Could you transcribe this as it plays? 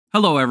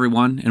Hello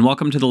everyone, and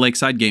welcome to the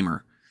Lakeside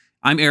Gamer.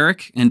 I'm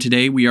Eric, and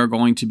today we are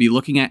going to be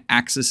looking at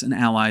Axis and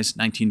Allies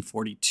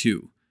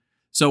 1942.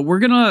 So we're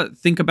going to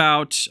think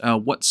about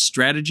what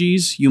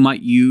strategies you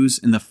might use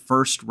in the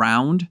first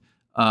round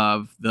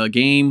of the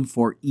game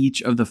for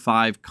each of the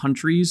 5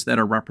 countries that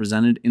are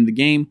represented in the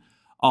game.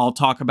 I'll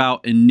talk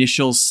about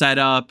initial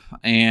setup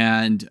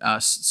and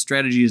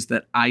strategies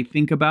that I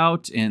think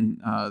about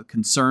and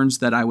concerns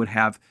that I would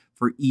have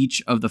for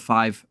each of the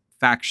 5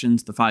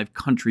 factions, the 5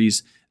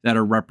 countries that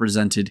are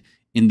represented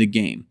in the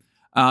game.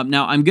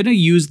 Now, I'm going to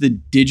use the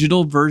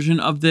digital version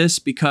of this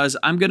because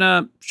I'm going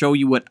to show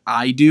you what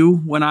I do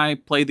when I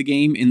play the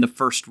game in the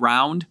first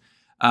round.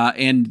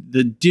 And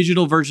the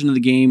digital version of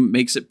the game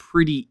makes it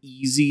pretty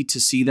easy to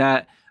see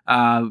that.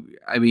 I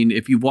mean,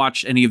 if you've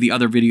watched any of the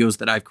other videos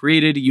that I've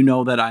created, you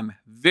know that I'm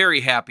very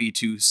happy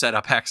to set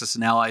up Axis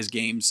and Allies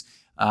games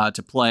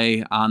to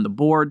play on the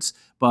boards,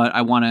 but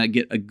I want to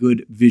get a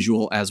good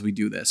visual as we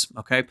do this,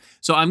 okay?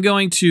 So I'm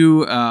going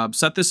to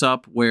set this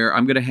up where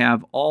I'm going to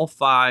have all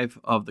 5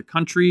 of the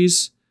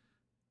countries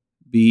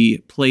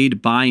be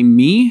played by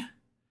me,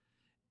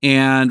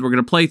 and we're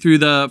going to play through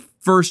the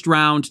first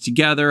round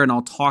together, and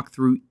I'll talk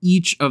through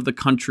each of the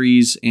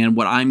countries and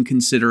what I'm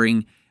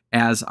considering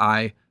as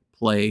I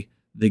play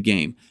the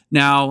game.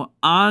 Now,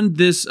 on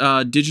this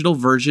digital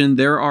version,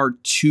 there are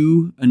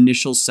 2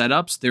 initial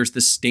setups. There's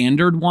the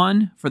standard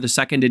one for the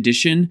 2nd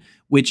edition,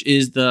 which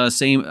is the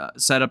same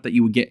setup that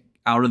you would get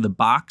out of the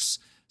box.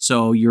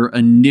 So your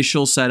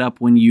initial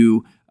setup when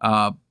you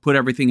put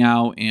everything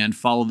out and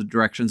follow the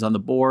directions on the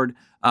board,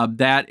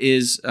 that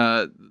is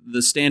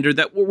the standard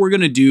that what we're going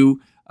to do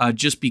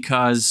just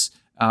because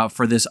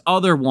for this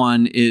other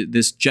one,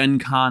 this Gen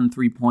Con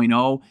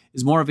 3.0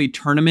 is more of a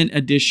tournament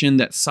edition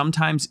that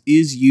sometimes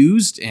is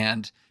used.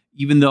 And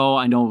even though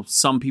I know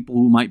some people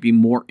who might be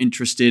more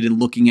interested in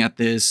looking at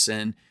this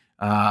and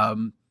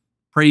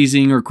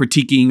praising or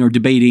critiquing or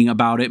debating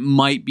about it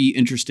might be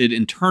interested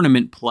in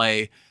tournament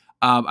play,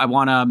 I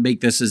want to make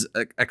this as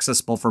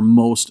accessible for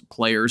most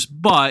players.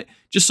 But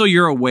just so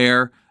you're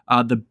aware,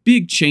 the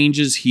big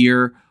changes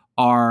here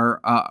are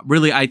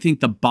really, I think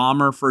the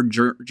bomber for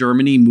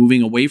Germany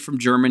moving away from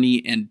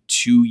Germany and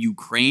to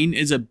Ukraine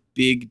is a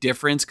big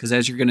difference because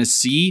as you're going to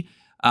see,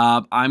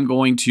 I'm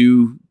going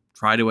to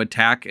try to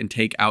attack and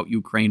take out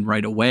Ukraine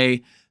right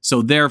away.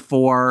 So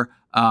therefore,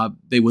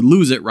 they would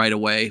lose it right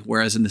away,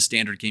 whereas in the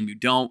standard game, you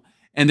don't.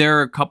 And there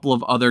are a couple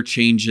of other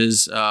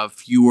changes,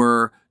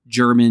 fewer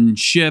German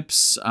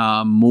ships,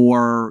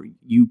 more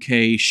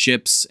UK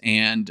ships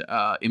and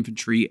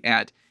infantry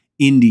at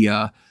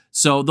India.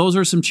 So those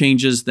are some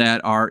changes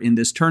that are in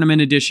this tournament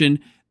edition.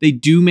 They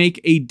do make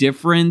a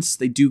difference.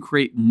 They do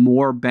create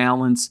more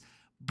balance.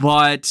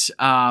 But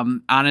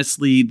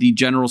honestly, the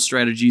general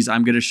strategies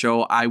I'm going to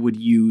show, I would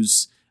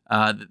use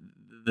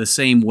the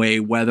same way,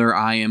 whether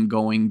I am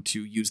going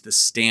to use the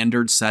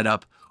standard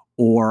setup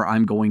or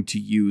I'm going to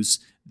use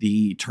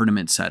the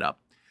tournament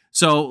setup.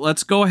 So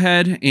let's go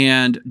ahead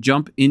and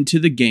jump into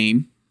the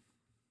game.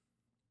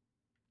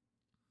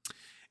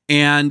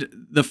 And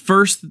the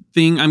first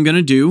thing I'm going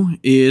to do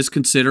is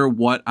consider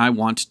what I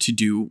want to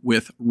do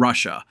with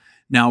Russia.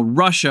 Now,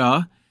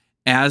 Russia,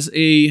 as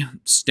a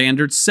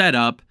standard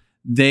setup,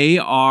 they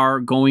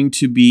are going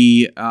to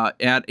be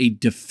at a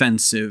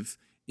defensive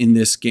in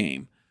this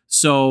game.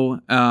 So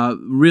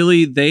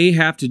really, they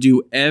have to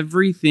do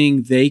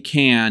everything they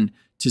can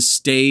to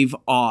stave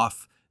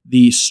off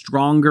the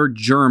stronger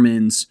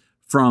Germans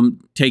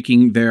from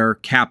taking their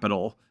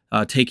capital,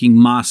 taking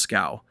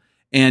Moscow.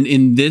 And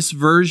in this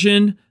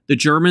version, the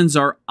Germans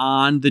are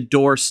on the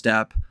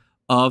doorstep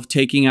of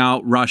taking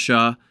out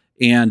Russia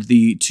and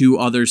the 2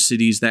 other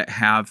cities that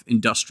have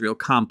industrial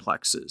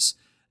complexes.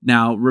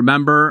 Now,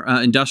 remember,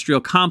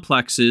 industrial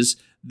complexes,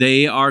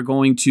 they are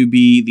going to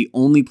be the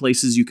only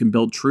places you can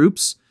build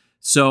troops.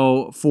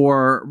 So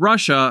for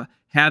Russia,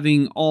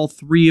 having all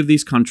 3 of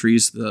these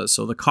countries,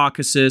 so the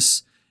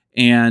Caucasus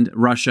and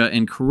Russia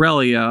and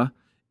Karelia,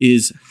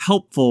 is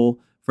helpful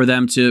for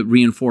them to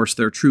reinforce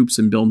their troops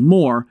and build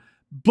more.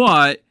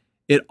 But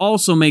it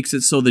also makes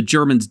it so the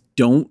Germans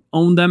don't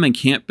own them and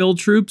can't build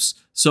troops.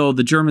 So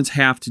the Germans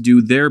have to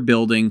do their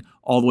building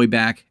all the way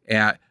back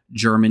at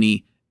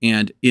Germany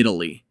and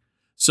Italy.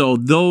 So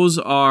those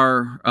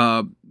are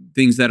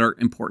things that are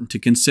important to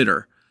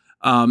consider.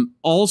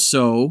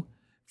 Also,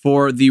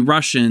 for the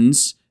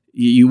Russians,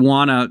 you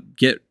want to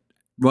get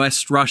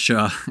West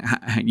Russia.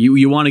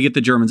 You want to get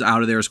the Germans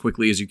out of there as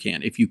quickly as you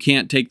can. If you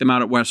can't take them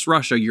out at West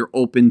Russia, you're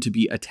open to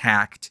be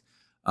attacked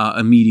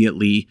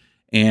immediately.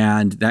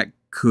 And that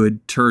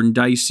could turn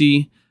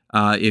dicey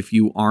if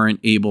you aren't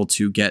able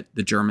to get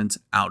the Germans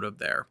out of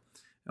there.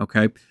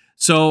 Okay,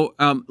 so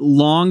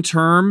long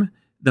term,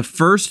 the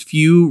first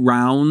few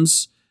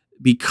rounds,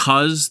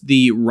 because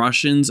the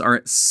Russians are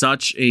at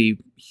such a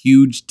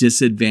huge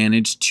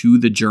disadvantage to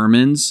the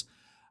Germans,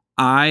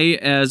 I,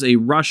 as a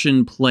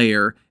Russian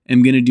player,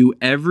 am going to do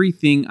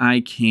everything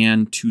I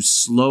can to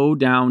slow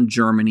down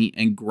Germany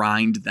and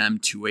grind them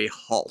to a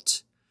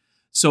halt.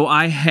 So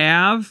I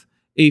have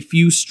a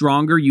few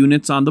stronger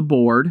units on the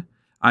board.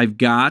 I've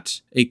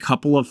got a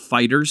couple of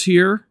fighters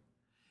here,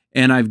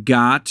 and I've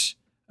got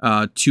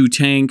 2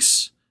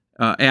 tanks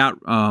at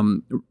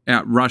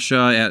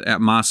Russia,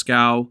 at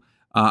Moscow.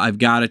 I've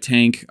got a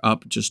tank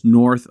up just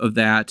north of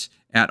that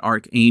at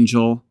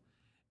Archangel,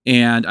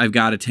 and I've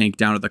got a tank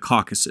down at the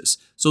Caucasus.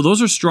 So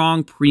those are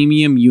strong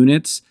premium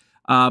units.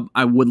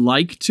 I would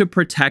like to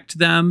protect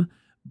them,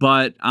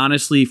 but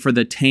honestly, for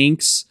the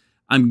tanks,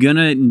 I'm going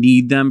to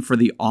need them for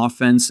the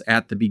offense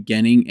at the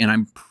beginning, and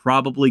I'm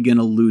probably going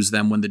to lose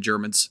them when the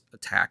Germans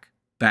attack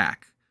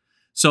back.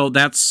 So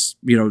that's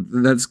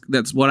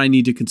what I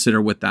need to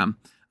consider with them.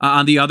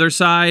 On the other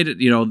side,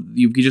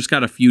 you've just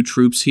got a few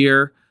troops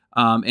here,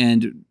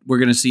 and we're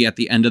going to see at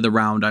the end of the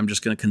round, I'm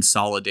just going to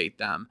consolidate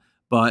them.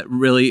 But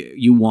really,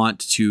 you want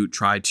to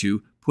try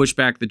to push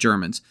back the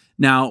Germans.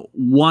 Now,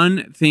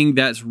 one thing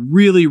that's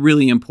really,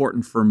 really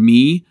important for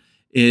me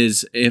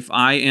is if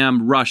I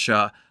am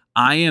Russia,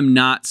 I am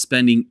not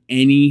spending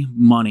any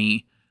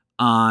money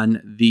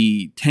on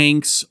the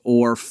tanks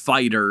or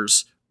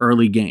fighters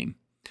early game.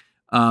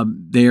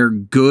 They're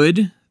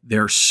good,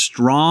 they're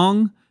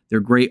strong,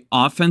 they're great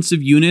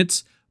offensive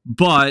units,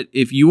 but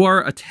if you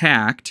are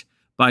attacked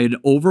by an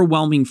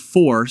overwhelming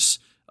force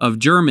of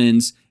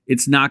Germans,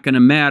 it's not going to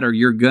matter.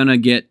 You're going to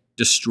get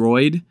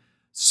destroyed.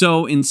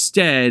 So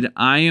instead,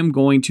 I am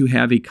going to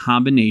have a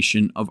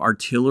combination of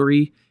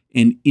artillery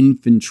and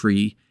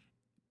infantry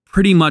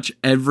pretty much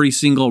every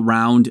single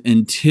round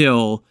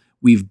until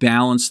we've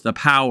balanced the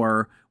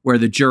power where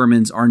the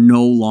Germans are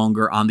no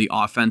longer on the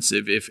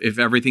offensive. If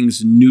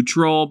everything's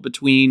neutral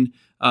between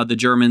the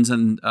Germans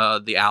and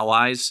the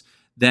Allies,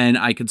 then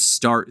I could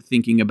start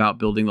thinking about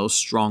building those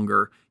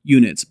stronger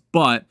units.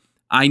 But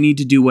I need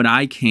to do what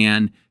I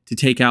can to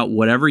take out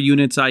whatever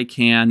units I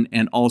can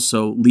and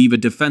also leave a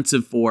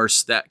defensive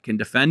force that can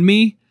defend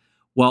me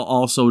while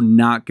also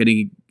not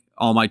getting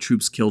all my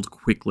troops killed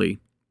quickly.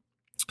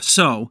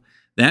 So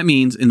that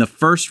means in the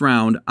first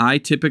round, I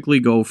typically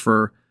go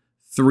for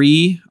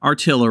 3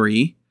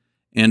 artillery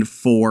and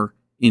 4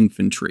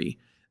 infantry.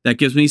 That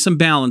gives me some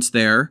balance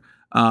there.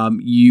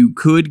 You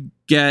could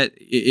get,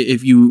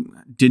 if you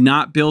did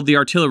not build the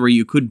artillery,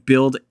 you could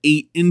build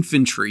 8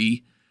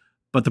 infantry.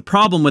 But the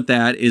problem with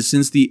that is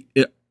since the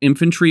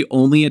infantry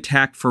only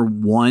attack for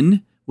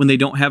 1 when they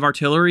don't have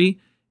artillery,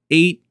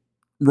 8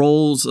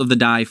 rolls of the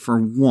die for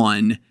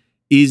 1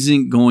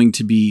 isn't going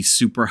to be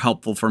super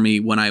helpful for me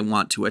when I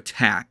want to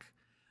attack.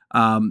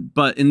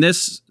 But in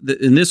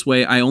this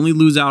way, I only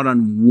lose out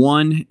on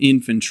 1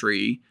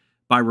 infantry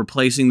by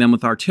replacing them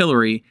with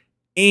artillery.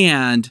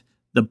 And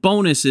the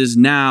bonus is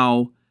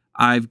now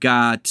I've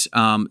got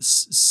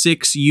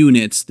 6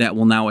 units that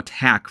will now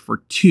attack for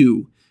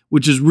 2,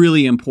 which is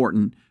really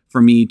important for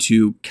me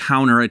to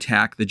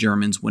counterattack the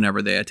Germans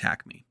whenever they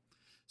attack me.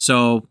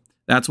 So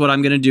that's what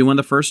I'm going to do on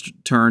the first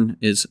turn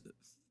is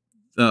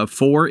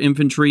 4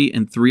 infantry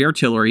and 3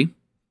 artillery.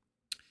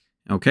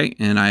 Okay,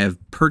 and I have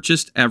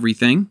purchased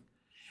everything.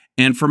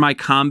 And for my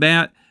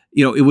combat,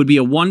 it would be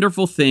a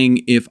wonderful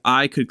thing if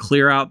I could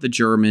clear out the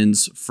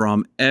Germans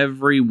from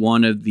every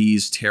one of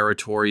these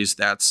territories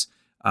that's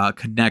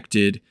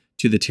connected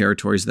to the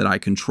territories that I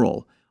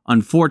control.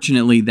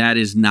 Unfortunately, that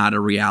is not a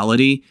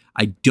reality.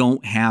 I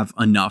don't have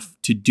enough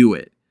to do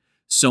it.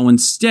 So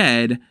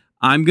instead,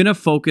 I'm going to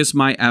focus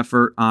my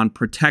effort on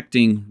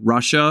protecting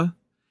Russia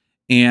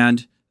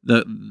and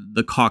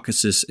the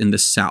Caucasus in the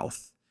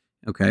south.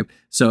 Okay,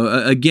 so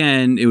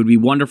again, it would be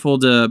wonderful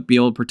to be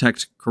able to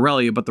protect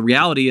Karelia, but the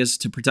reality is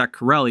to protect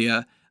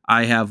Karelia,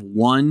 I have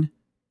 1,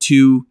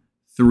 2,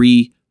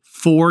 3,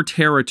 4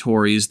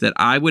 territories that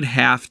I would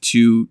have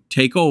to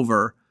take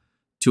over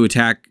to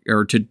attack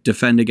or to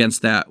defend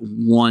against that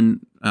one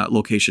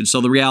location.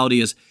 So the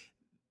reality is,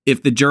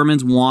 if the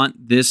Germans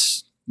want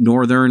this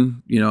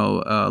northern,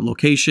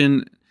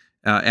 location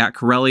at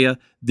Karelia,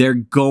 they're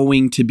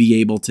going to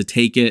be able to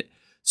take it.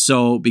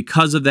 So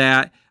because of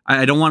that,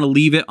 I don't want to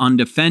leave it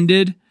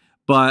undefended,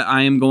 but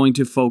I am going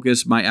to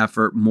focus my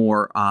effort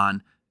more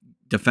on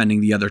defending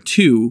the other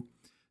 2.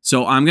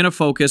 So I'm going to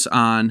focus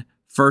on,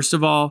 first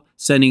of all,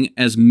 sending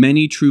as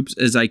many troops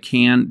as I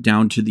can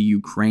down to the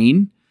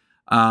Ukraine.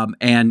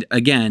 And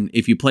again,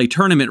 if you play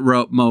tournament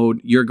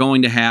mode, you're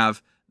going to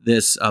have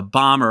this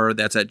bomber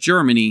that's at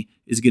Germany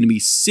is going to be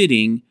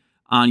sitting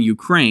on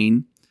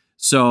Ukraine.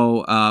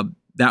 So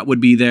that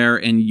would be there,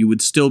 and you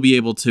would still be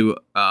able to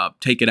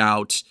take it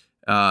out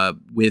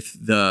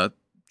with the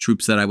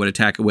troops that I would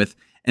attack it with.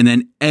 And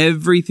then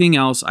everything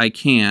else I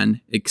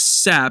can,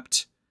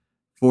 except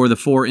for the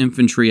 4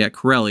 infantry at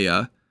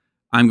Karelia,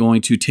 I'm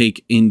going to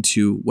take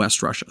into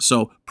West Russia.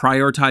 So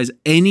prioritize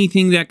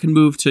anything that can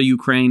move to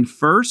Ukraine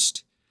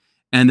first,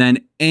 and then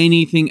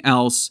anything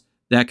else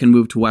that can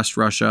move to West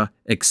Russia,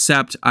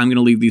 except I'm going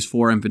to leave these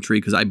 4 infantry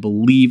because I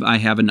believe I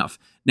have enough.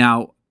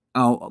 Now,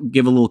 I'll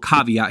give a little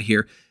caveat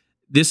here.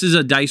 This is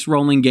a dice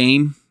rolling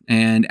game,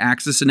 and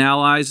Axis and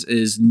Allies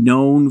is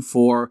known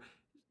for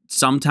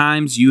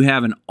sometimes you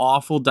have an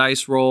awful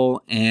dice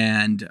roll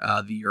and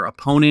your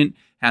opponent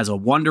has a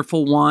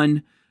wonderful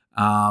one.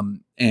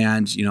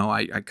 And, you know,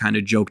 I kind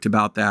of joked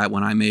about that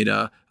when I made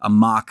a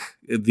mock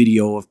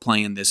video of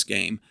playing this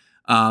game.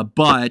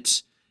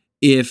 But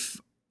if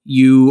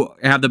you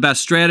have the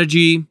best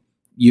strategy,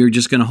 you're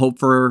just going to hope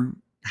for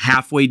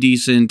halfway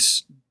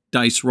decent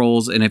dice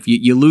rolls. And if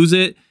you lose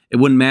it, it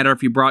wouldn't matter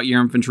if you brought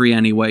your infantry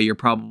anyway. You're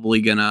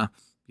probably going to,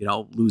 you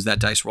know, lose that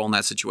dice roll in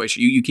that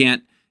situation. You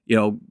can't, you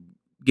know,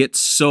 get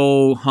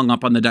so hung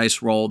up on the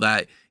dice roll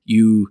that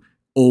you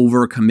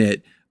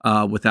overcommit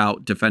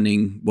without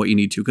defending what you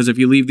need to. Because if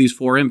you leave these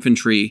 4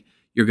 infantry,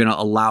 you're going to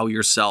allow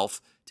yourself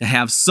to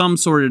have some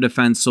sort of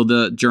defense, so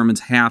the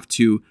Germans have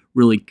to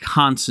really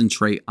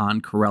concentrate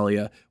on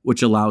Karelia,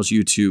 which allows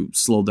you to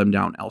slow them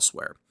down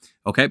elsewhere.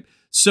 Okay,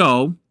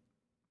 so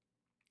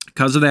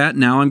because of that,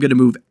 now I'm going to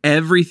move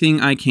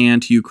everything I can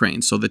to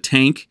Ukraine. So the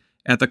tank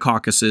at the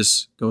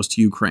Caucasus goes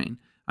to Ukraine.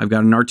 I've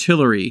got an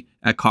artillery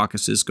at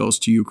Caucasus, goes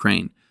to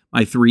Ukraine.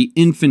 My 3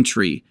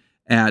 infantry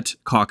at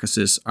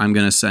Caucasus, I'm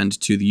going to send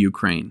to the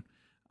Ukraine.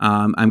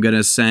 I'm going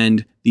to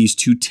send these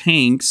 2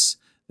 tanks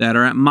that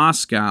are at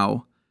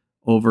Moscow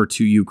over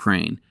to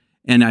Ukraine.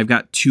 And I've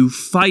got 2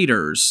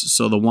 fighters.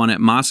 So the one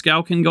at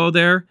Moscow can go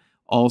there.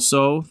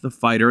 Also, the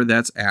fighter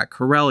that's at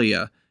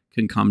Karelia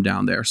can come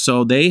down there.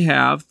 So they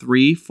have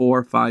 3,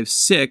 4, 5,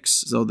 6.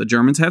 So the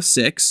Germans have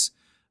 6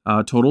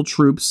 total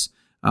troops.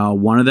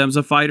 One of them's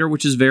a fighter,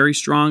 which is very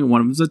strong.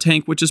 One of them's a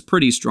tank, which is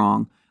pretty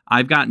strong.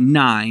 I've got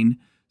 9.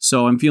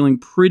 So I'm feeling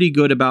pretty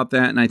good about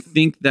that. And I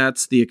think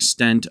that's the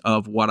extent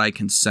of what I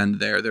can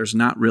send there. There's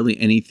not really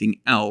anything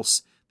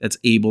else that's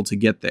able to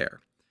get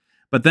there.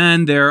 But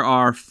then there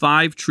are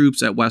 5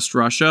 troops at West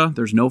Russia.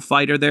 There's no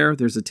fighter there.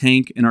 There's a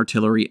tank, an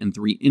artillery, and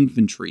 3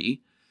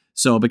 infantry.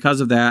 So because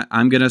of that,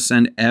 I'm going to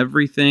send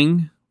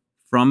everything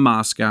from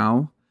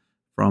Moscow,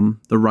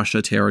 from the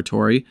Russia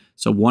territory.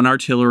 So 1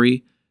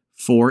 artillery,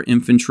 4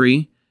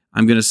 infantry.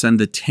 I'm going to send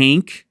the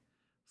tank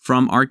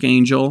from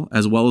Archangel,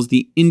 as well as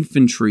the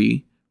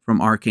infantry from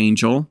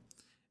Archangel.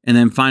 And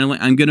then finally,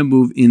 I'm going to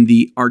move in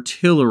the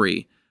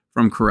artillery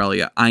from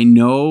Karelia. I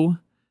know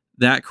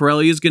that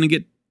Karelia is going to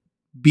get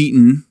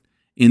beaten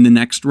in the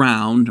next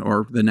round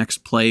or the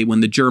next play when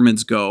the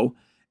Germans go.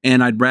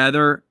 And I'd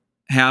rather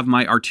have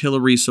my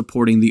artillery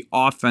supporting the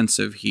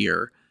offensive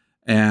here.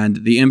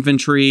 And the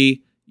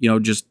infantry, you know,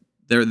 just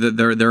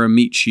they're a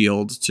meat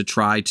shield to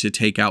try to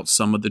take out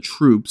some of the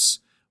troops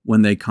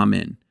when they come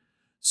in.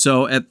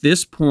 So at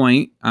this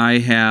point, I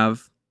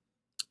have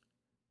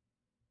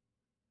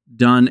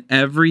done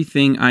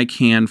everything I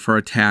can for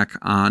attack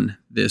on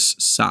this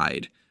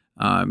side.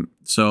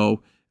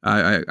 So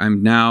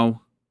I'm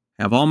now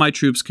have all my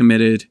troops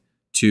committed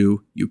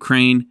to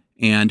Ukraine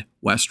and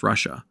West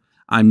Russia.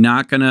 I'm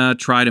not going to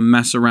try to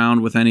mess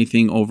around with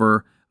anything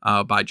over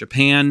by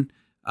Japan.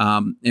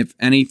 If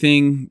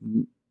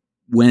anything,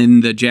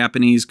 when the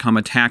Japanese come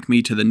attack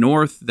me to the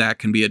north, that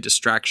can be a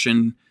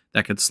distraction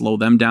that could slow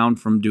them down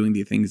from doing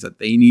the things that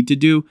they need to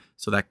do.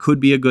 So that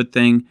could be a good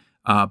thing,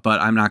 but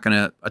I'm not going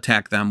to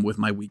attack them with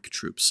my weak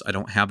troops. I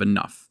don't have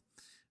enough.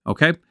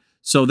 Okay,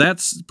 so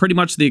that's pretty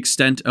much the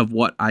extent of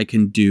what I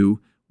can do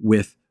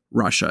with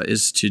Russia,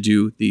 is to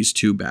do these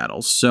 2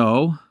 battles.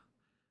 So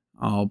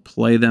I'll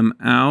play them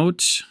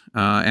out.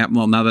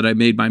 Well, now that I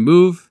made my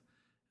move,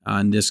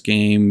 in this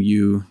game,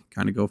 you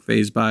kind of go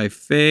phase by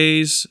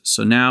phase.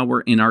 So now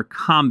we're in our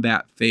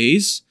combat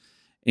phase.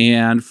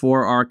 And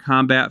for our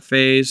combat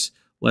phase,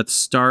 let's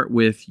start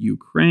with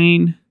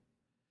Ukraine.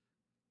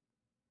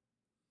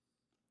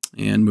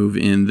 And move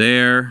in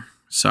there.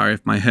 Sorry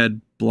if my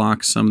head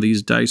blocks some of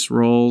these dice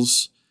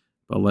rolls,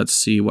 but let's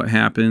see what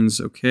happens.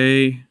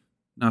 Okay,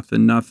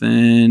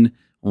 nothing.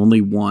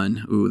 Only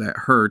 1. Ooh, that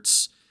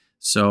hurts.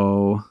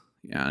 So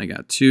yeah, I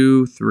got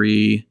 2,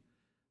 3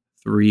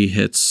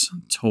 hits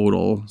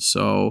total.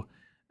 So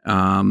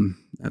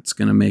that's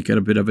going to make it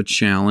a bit of a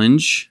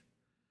challenge.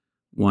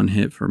 1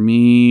 hit for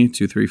me,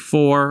 2, 3,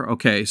 4.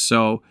 Okay,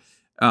 so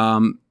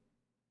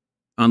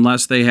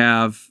unless they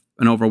have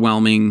an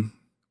overwhelming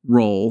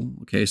roll.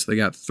 Okay, so they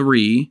got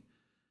 3.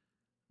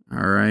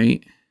 All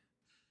right.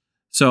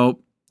 So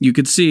you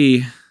could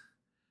see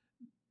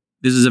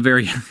this is a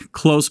very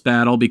close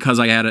battle because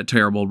I had a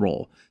terrible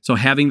roll. So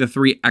having the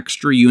 3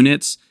 extra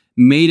units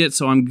made it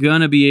so I'm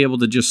going to be able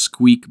to just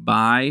squeak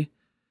by.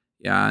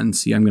 Yeah, and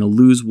see, I'm going to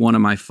lose one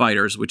of my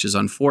fighters, which is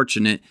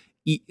unfortunate.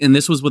 And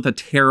this was with a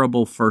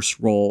terrible first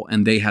roll,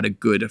 and they had a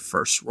good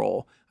first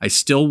roll. I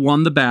still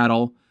won the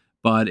battle,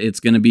 but it's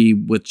going to be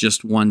with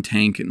just 1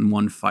 tank and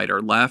 1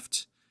 fighter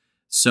left.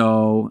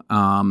 So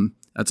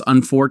that's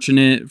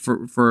unfortunate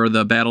for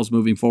the battles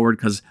moving forward,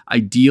 because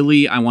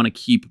ideally I want to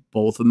keep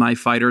both of my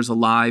fighters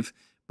alive.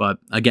 But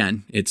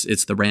again, it's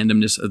the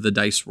randomness of the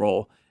dice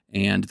roll,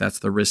 and that's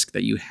the risk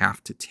that you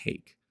have to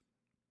take.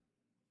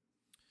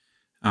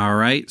 All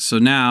right, so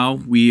now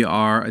we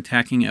are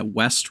attacking at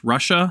West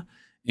Russia,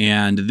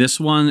 and this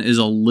one is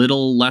a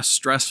little less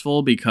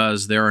stressful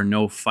because there are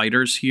no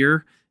fighters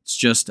here. It's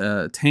just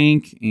a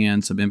tank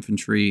and some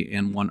infantry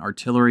and 1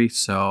 artillery.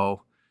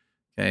 So,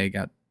 okay,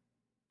 got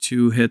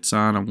 2 hits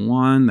on a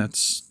 1.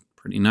 That's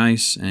pretty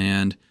nice,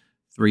 and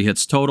 3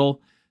 hits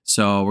total.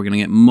 So we're going to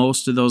get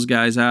most of those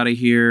guys out of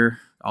here,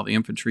 all the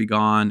infantry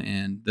gone,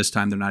 and this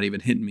time they're not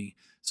even hitting me.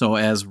 So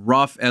as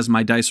rough as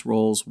my dice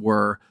rolls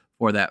were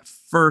for that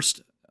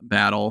first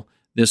battle,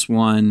 this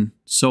one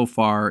so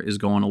far is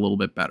going a little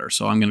bit better.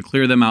 So I'm going to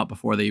clear them out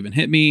before they even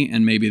hit me,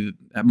 and maybe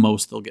at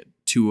most they'll get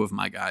 2 of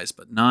my guys,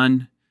 but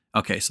none.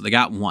 Okay, so they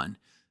got 1.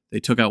 They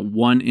took out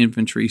 1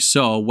 infantry.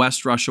 So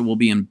West Russia will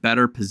be in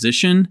better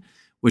position,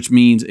 which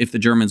means if the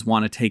Germans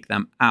want to take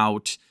them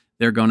out,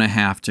 they're going to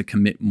have to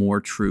commit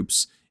more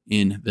troops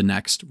in the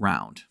next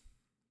round.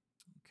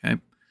 Okay,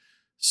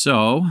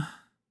 so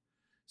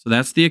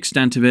that's the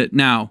extent of it.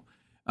 Now,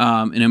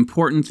 an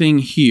important thing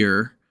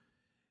here,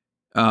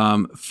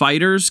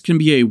 fighters can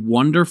be a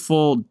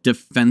wonderful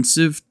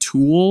defensive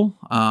tool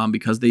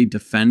because they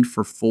defend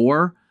for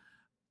 4.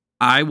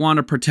 I want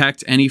to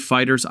protect any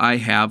fighters I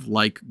have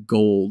like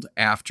gold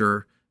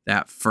after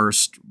that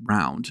first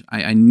round.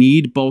 I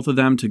need both of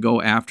them to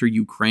go after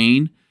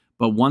Ukraine,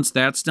 but once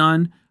that's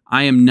done,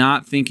 I am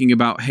not thinking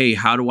about, hey,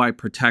 how do I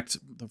protect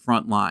the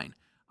front line?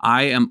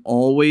 I am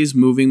always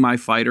moving my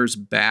fighters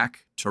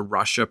back to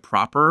Russia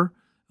proper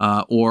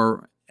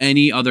or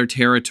any other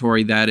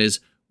territory that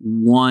is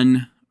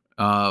one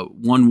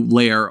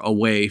layer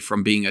away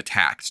from being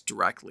attacked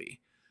directly.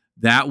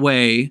 That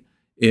way,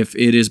 if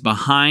it is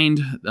behind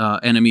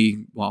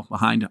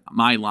behind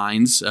my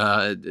lines,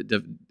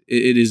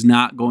 it is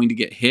not going to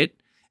get hit,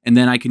 and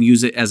then I can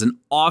use it as an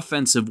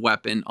offensive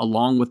weapon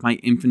along with my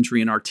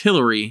infantry and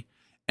artillery,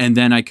 and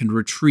then I can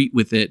retreat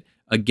with it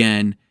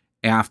again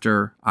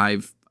after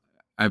I've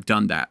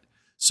done that.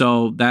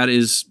 So that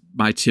is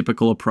my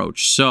typical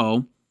approach.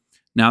 So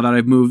now that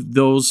I've moved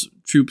those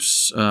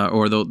troops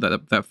or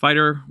that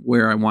fighter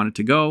where I want it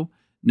to go,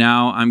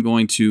 now I'm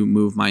going to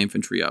move my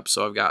infantry up.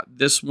 So I've got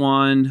this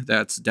one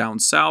that's down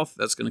south.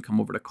 That's going to come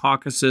over to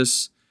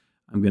Caucasus.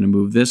 I'm going to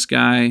move this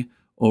guy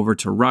over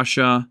to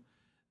Russia.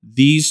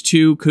 These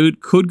two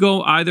could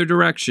go either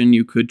direction.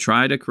 You could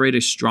try to create a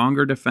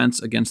stronger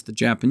defense against the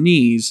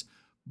Japanese,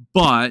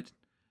 but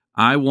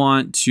I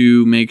want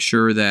to make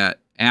sure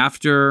that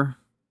after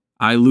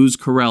I lose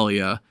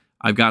Karelia,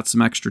 I've got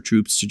some extra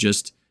troops to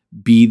just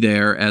be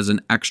there as an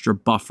extra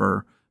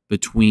buffer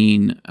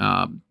between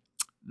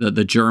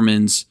the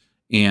Germans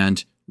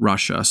and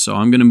Russia. So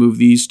I'm going to move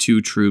these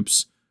 2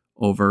 troops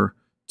over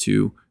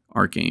to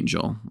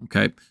Archangel.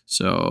 Okay,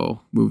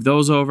 so move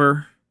those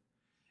over.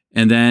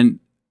 And then,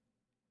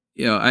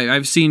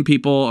 I've seen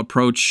people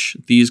approach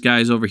these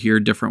guys over here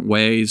different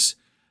ways.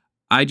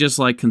 I just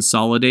like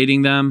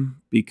consolidating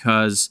them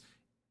because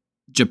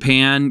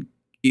Japan,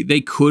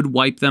 they could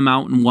wipe them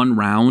out in 1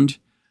 round,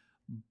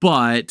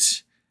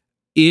 but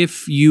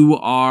if you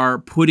are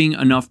putting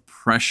enough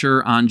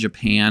pressure on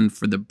Japan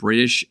for the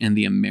British and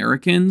the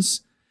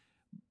Americans,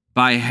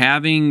 by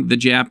having the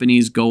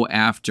Japanese go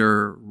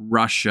after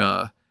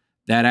Russia,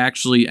 that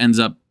actually ends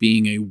up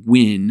being a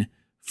win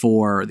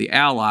for the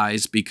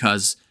Allies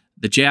because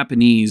the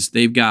Japanese,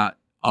 they've got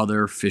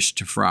other fish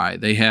to fry.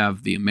 They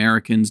have the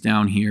Americans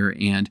down here,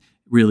 and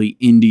really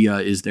India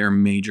is their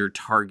major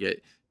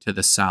target to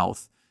the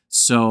south.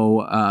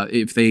 So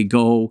if they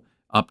go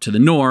up to the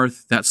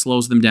north, that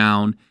slows them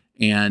down,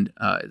 and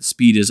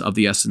speed is of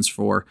the essence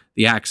for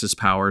the Axis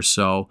powers.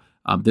 So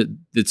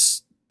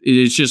it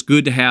is just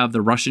good to have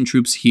the Russian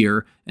troops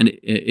here and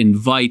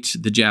invite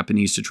the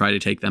Japanese to try to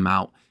take them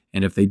out.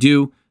 And if they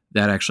do,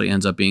 that actually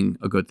ends up being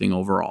a good thing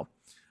overall.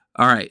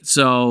 All right,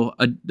 so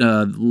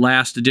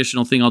last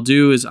additional thing I'll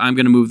do is I'm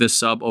going to move this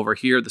sub over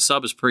here. The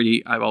sub is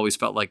pretty, I've always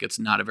felt like it's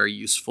not a very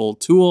useful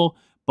tool,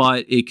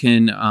 but it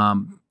can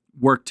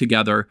work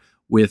together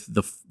with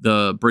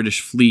the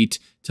British fleet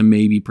to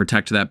maybe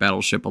protect that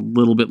battleship a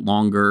little bit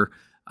longer.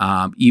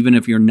 Even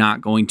if you're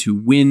not going to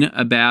win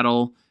a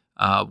battle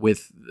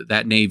with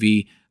that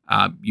navy,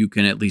 you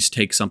can at least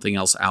take something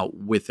else out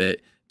with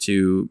it.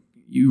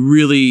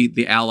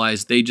 The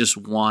Allies, they just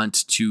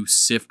want to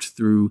sift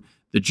through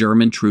the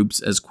German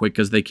troops as quick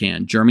as they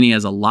can. Germany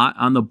has a lot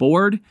on the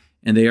board,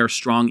 and they are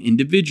strong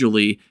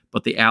individually,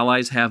 but the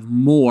Allies have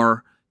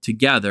more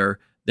together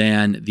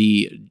than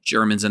the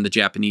Germans and the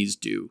Japanese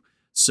do.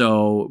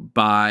 So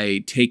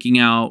by taking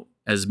out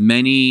as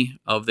many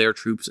of their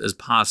troops as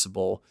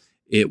possible,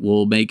 it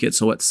will make it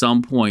so at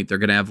some point they're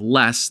going to have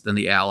less than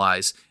the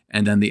Allies,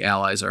 and then the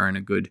Allies are in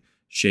a good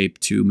shape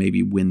to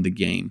maybe win the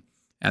game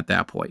at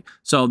that point.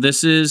 So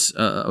this is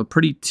a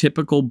pretty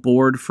typical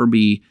board for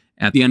me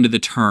at the end of the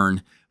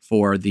turn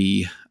for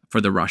the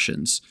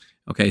Russians.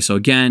 Okay, so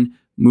again,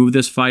 move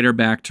this fighter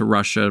back to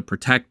Russia,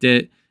 protect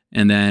it,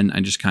 and then I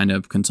just kind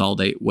of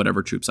consolidate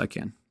whatever troops I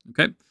can.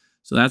 Okay,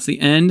 so that's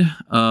the end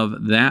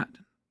of that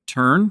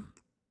turn.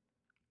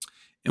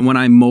 And when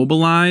I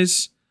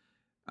mobilize,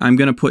 I'm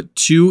going to put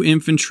 2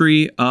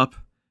 infantry up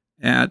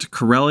at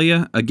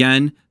Karelia.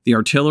 Again, the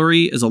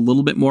artillery is a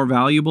little bit more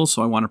valuable,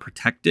 so I want to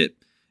protect it.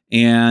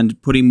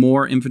 And putting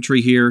more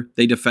infantry here,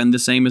 they defend the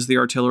same as the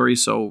artillery,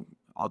 so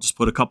I'll just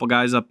put a couple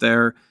guys up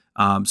there.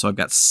 So I've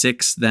got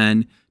 6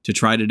 then to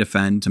try to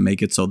defend to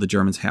make it so the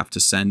Germans have to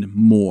send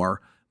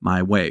more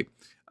my way.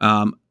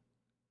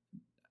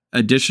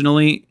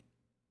 Additionally,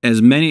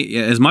 as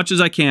much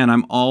as I can,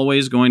 I'm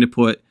always going to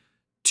put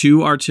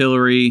 2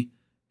 artillery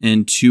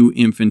and 2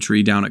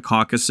 infantry down at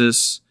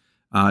Caucasus,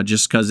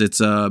 just because it's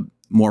a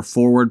more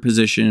forward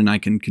position and I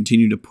can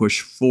continue to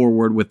push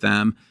forward with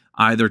them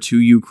either to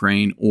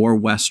Ukraine or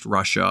West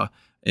Russia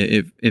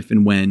if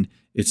and when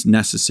it's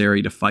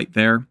necessary to fight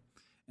there.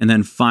 And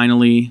then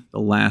finally, the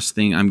last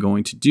thing I'm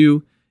going to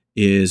do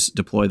is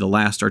deploy the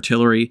last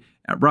artillery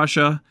at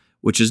Russia,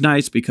 which is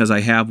nice because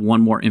I have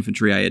 1 more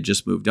infantry I had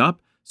just moved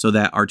up, so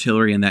that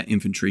artillery and that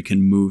infantry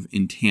can move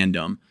in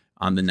tandem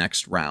on the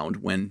next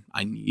round when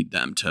I need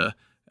them to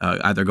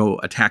either go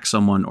attack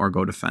someone or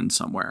go defend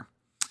somewhere.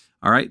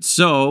 All right,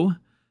 so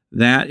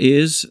that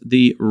is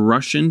the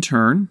Russian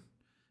turn,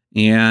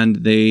 and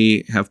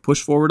they have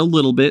pushed forward a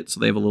little bit, so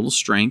they have a little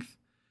strength,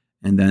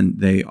 and then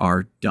they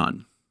are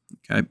done.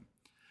 Okay,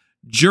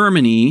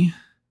 Germany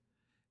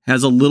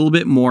has a little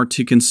bit more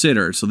to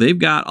consider. So they've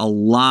got a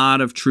lot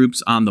of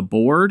troops on the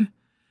board,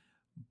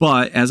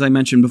 but as I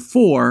mentioned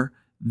before,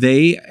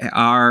 they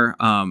are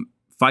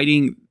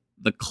fighting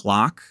the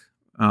clock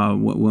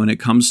when it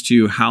comes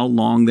to how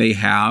long they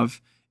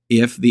have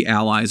if the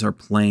Allies are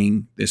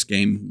playing this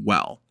game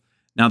well.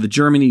 Now, the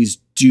Germans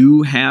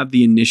do have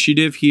the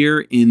initiative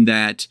here in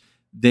that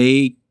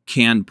they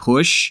can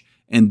push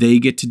and they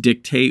get to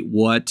dictate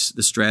what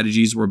the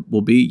strategies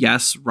will be.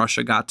 Yes,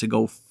 Russia got to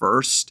go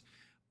first,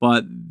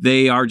 but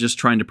they are just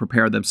trying to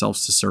prepare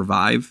themselves to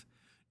survive.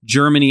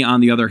 Germany,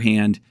 on the other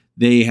hand,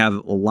 they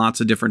have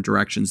lots of different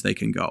directions they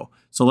can go.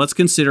 So let's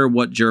consider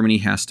what Germany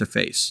has to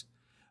face.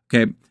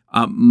 Okay,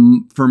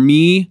 for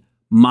me,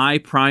 my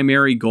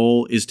primary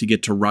goal is to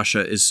get to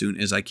Russia as soon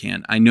as I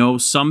can. I know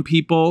some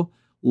people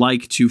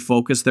like to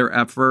focus their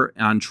effort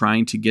on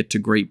trying to get to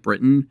Great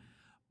Britain,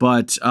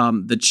 but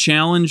the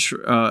challenge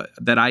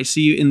that I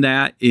see in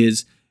that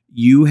is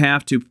you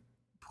have to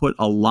put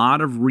a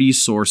lot of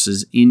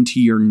resources into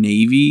your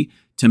Navy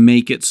to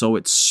make it so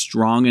it's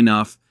strong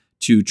enough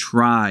to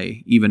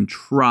even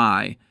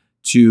try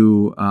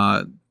to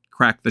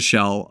crack the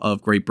shell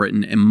of Great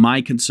Britain. And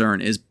my concern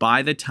is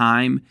by the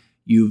time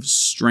you've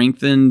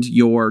strengthened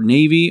your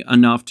Navy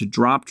enough to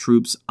drop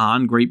troops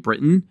on Great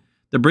Britain,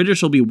 the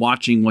British will be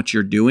watching what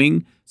you're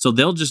doing. So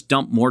they'll just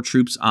dump more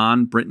troops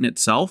on Britain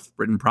itself,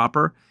 Britain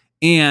proper.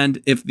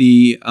 And if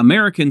the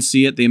Americans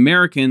see it, the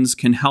Americans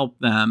can help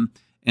them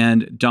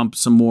and dump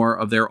some more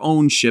of their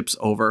own ships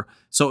over.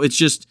 So it's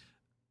just,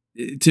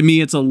 to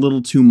me, it's a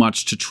little too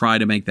much to try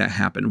to make that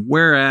happen.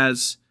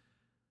 Whereas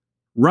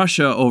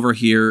Russia over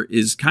here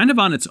is kind of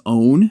on its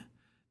own.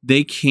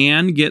 They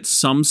can get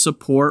some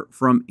support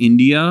from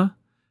India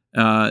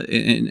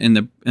and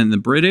the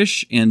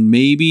British, and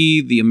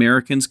maybe the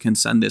Americans can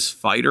send this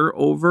fighter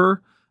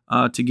over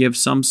to give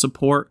some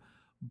support.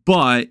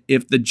 But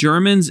if the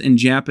Germans and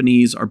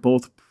Japanese are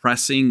both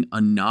pressing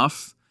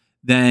enough,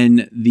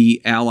 then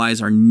the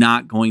Allies are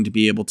not going to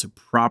be able to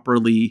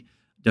properly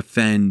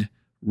defend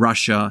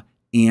Russia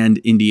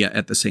and India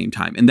at the same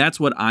time. And that's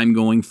what I'm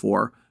going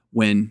for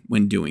when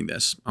doing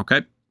this,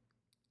 okay?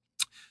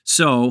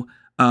 So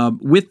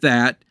with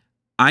that,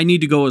 I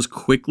need to go as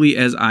quickly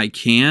as I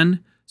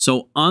can.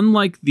 So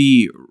unlike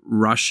the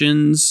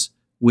Russians,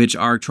 which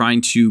are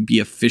trying to be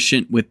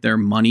efficient with their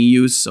money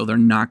use, so they're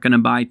not going to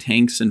buy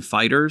tanks and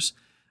fighters,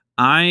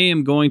 I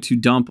am going to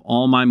dump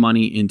all my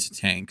money into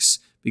tanks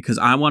because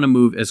I want to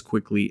move as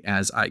quickly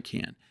as I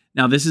can.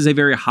 Now, this is a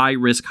very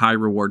high-risk,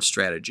 high-reward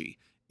strategy.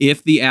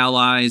 If the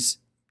Allies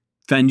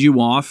fend you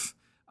off,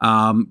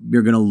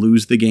 you're going to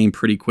lose the game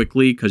pretty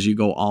quickly because you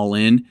go all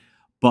in.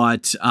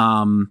 But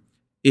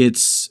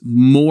it's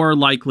more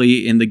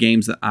likely in the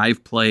games that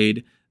I've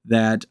played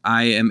that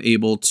I am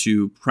able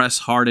to press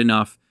hard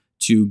enough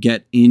to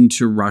get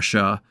into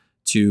Russia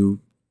to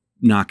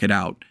knock it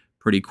out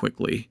pretty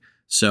quickly.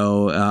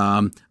 So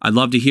I'd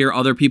love to hear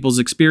other people's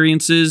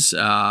experiences.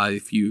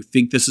 If you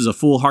think this is a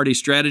foolhardy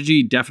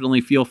strategy,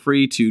 definitely feel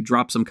free to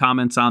drop some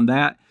comments on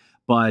that.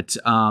 But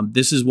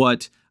this is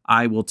what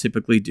I will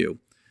typically do.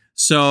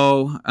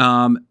 So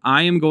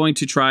I am going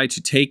to try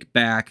to take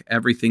back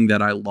everything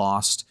that I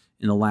lost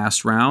in the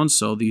last round.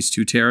 So these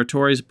 2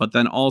 territories, but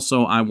then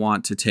also I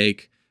want to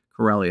take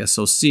Karelia.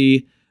 So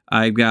see,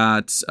 I've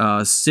got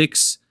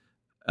 6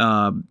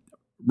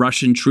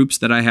 Russian troops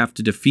that I have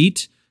to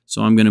defeat.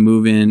 So I'm going to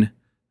move in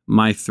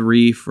my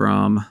 3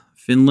 from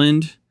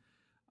Finland.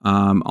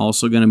 I'm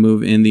also going to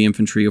move in the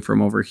infantry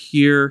from over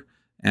here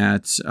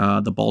at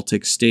the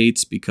Baltic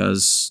states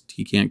because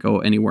he can't go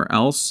anywhere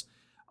else.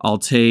 I'll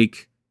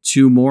take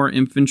 2 more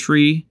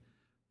infantry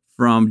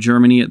from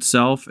Germany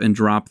itself and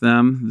drop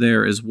them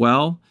there as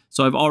well.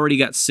 So I've already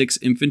got 6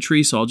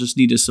 infantry, so I'll just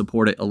need to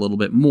support it a little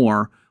bit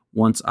more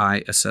once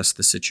I assess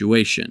the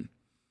situation.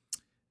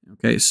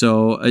 Okay,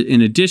 so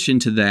in addition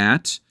to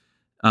that,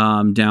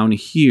 down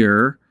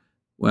here,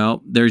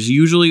 well, there's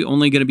usually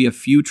only going to be a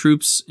few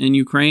troops in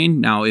Ukraine.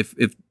 Now, if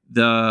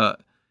the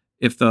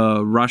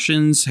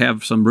Russians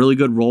have some really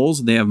good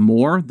rolls, they have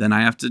more, then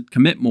I have to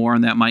commit more,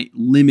 and that might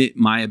limit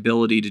my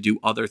ability to do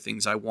other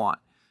things I want.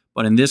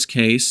 But in this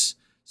case,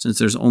 since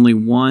there's only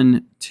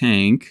 1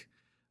 tank,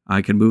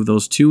 I can move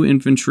those 2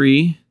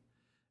 infantry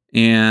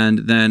And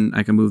then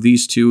I can move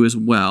these two as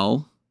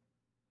well.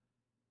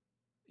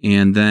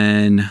 And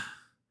then,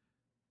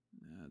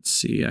 let's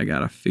see, I got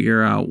to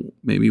figure out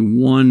maybe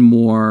one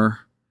more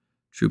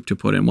troop to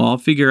put in. Well, I'll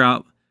figure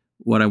out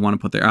what I want to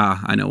put there.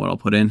 I know what I'll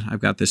put in. I've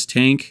got this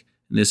tank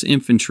and this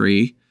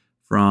infantry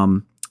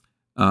from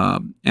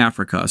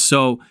Africa.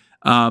 So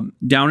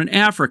down in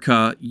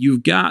Africa,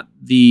 you've got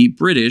the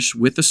British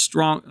with a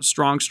strong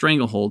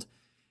stranglehold.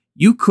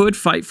 You could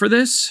fight for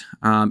this.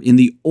 In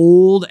the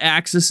old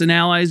Axis and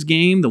Allies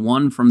game, the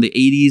one from the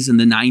 80s and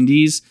the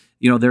 90s,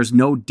 there's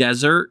no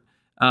desert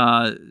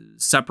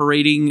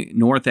separating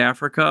North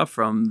Africa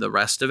from the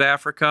rest of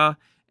Africa.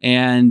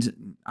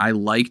 And I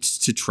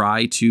liked to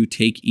try to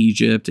take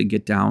Egypt and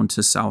get down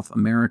to South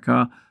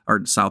America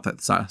or South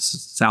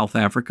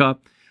Africa.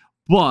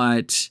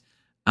 But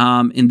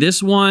in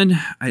this one,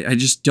 I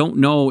just don't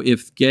know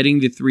if getting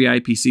the 3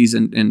 IPCs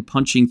and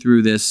punching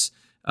through this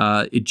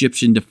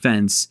Egyptian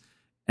defense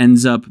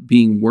ends up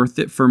being worth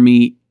it for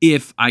me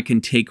if I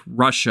can take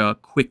Russia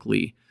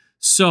quickly.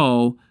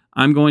 So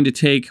I'm going to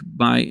take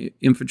my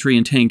infantry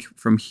and tank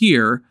from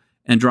here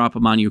and drop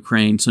them on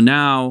Ukraine. So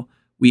now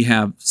we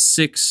have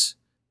 6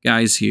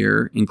 guys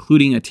here,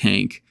 including a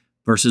tank,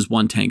 versus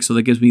 1 tank. So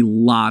that gives me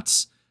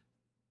lots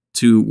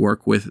to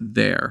work with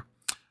there.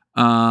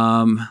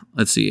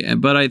 Let's see.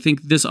 But I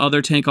think this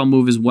other tank I'll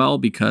move as well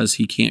because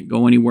he can't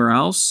go anywhere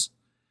else.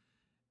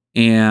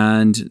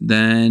 And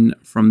then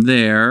from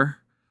there,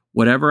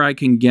 whatever I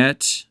can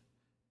get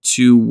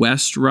to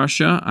West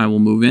Russia, I will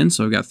move in.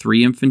 So I've got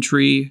 3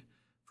 infantry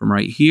from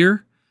right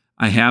here.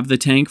 I have the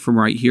tank from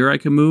right here I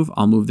can move.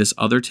 I'll move this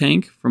other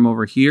tank from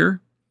over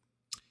here.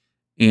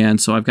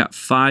 And so I've got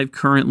 5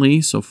 currently.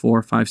 So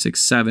 4, 5,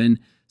 6, 7.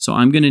 So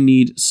I'm going to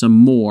need some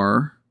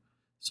more.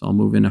 So I'll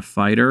move in a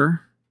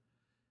fighter.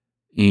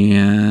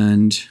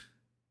 And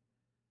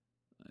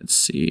let's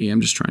see.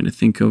 I'm just trying to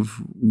think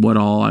of what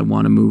all I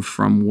want to move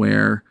from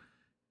where.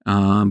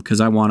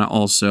 Because I want to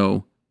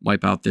also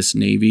wipe out this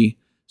Navy.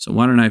 So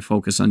why don't I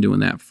focus on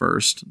doing that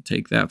first?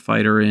 Take that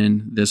fighter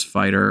in, this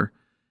fighter,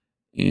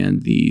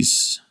 and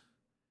these.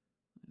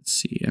 Let's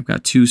see. I've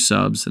got 2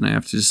 subs, and I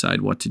have to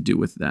decide what to do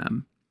with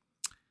them.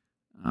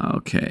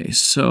 Okay,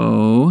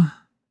 so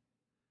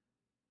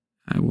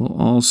I will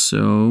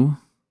also...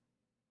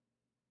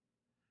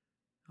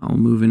 I'll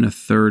move in a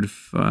third...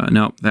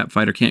 no, that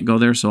fighter can't go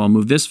there, so I'll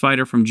move this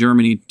fighter from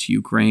Germany to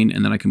Ukraine,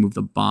 and then I can move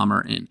the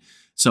bomber in.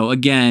 So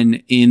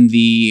again, in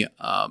the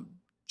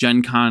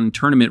Gen Con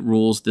tournament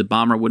rules, the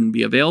bomber wouldn't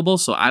be available,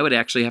 so I would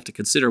actually have to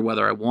consider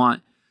whether I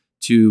want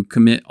to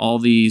commit all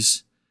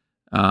these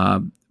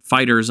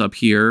fighters up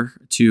here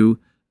to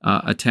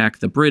attack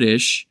the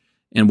British,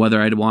 and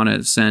whether I'd want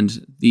to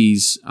send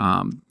these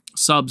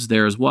subs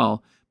there as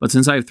well. But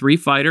since I have 3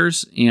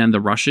 fighters and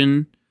the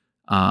Russian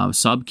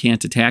sub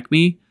can't attack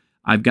me,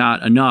 I've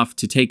got enough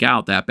to take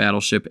out that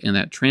battleship and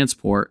that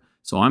transport.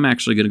 So I'm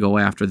actually going to go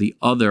after the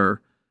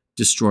other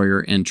destroyer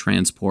and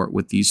transport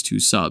with these 2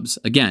 subs.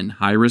 Again,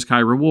 high risk, high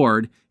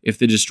reward. If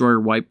the destroyer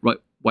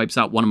wipes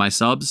out one of my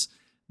subs,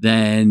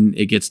 then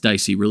it gets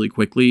dicey really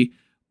quickly.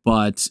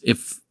 But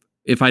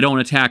if I don't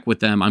attack with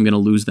them, I'm going to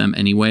lose them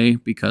anyway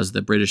because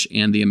the British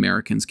and the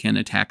Americans can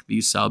attack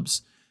these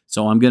subs.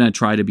 So I'm going to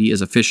try to be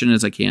as efficient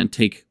as I can,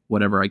 take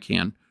whatever I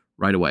can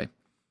right away.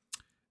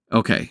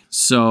 Okay,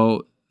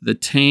 so the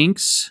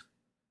tanks,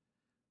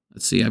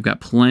 let's see, I've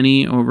got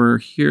plenty over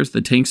here. So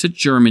the tanks at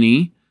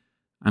Germany.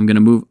 I'm going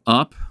to move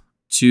up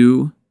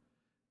to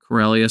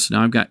Karelia. So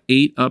now I've got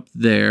 8 up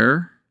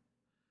there.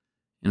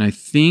 And I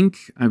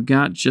think I've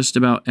got just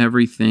about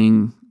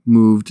everything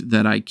moved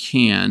that I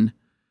can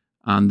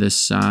on this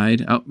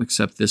side. Oh,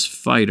 except this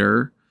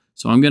fighter.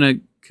 So I'm going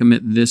to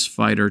commit this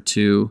fighter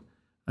to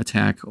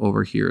attack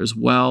over here as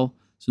well.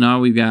 So now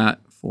we've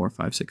got 4,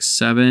 5, 6,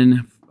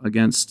 7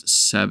 against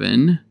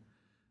 7.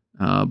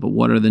 But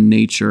what are the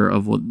nature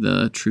of what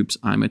the troops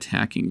I'm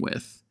attacking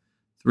with?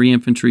 3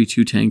 infantry,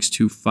 2 tanks,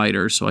 2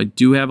 fighters. So I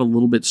do have a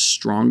little bit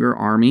stronger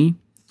army.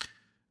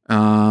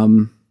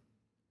 But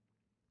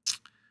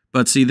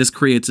see, this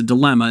creates a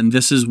dilemma, and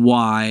this is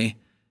why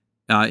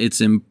it's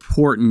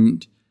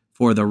important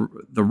for the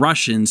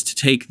Russians to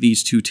take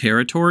these 2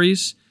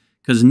 territories.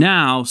 Because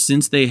now,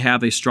 since they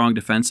have a strong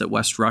defense at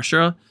West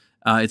Russia,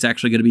 it's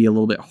actually going to be a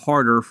little bit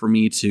harder for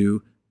me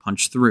to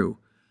punch through.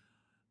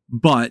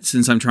 But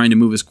since I'm trying to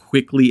move as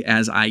quickly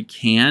as I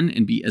can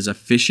and be as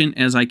efficient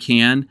as I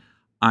can,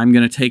 I'm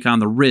going to take on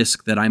the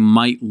risk that I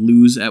might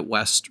lose at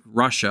West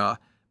Russia,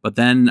 but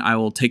then I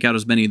will take out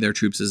as many of their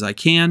troops as I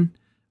can.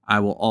 I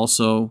will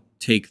also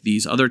take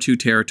these other 2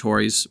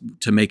 territories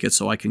to make it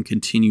so I can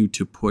continue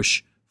to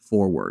push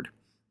forward.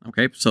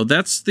 Okay, so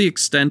that's the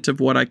extent of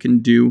what I can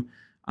do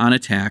on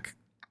attack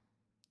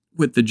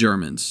with the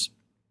Germans.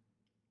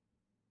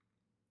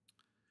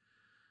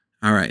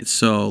 All right,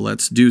 so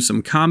let's do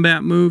some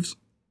combat moves,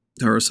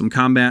 or some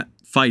combat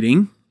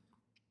fighting.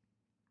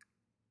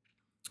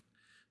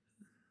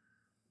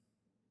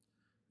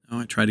 Oh,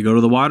 I tried to go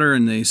to the water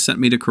and they sent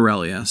me to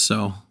Karelia,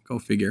 so go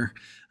figure.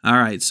 All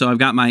right, so I've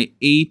got my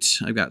 8.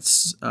 I've got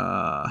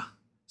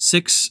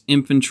 6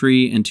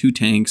 infantry and 2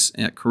 tanks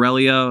at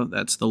Karelia.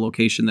 That's the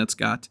location that's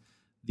got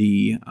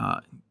the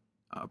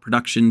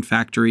production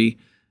factory.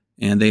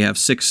 And they have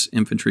 6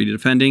 infantry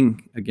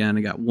defending. Again,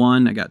 I got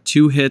 1. I got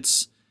 2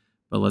 hits.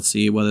 But let's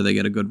see whether they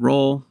get a good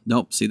roll.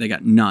 Nope, see, they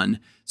got none.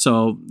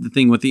 So the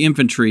thing with the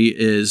infantry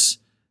is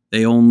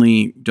they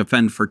only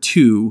defend for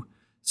 2.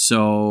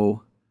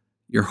 So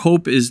your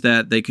hope is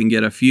that they can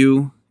get a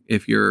few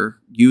if you're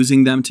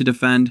using them to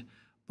defend.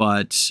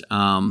 But,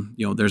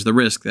 you know, there's the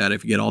risk that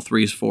if you get all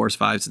 3s, 4s,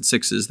 5s, and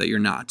 6s that you're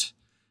not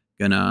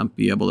going to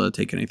be able to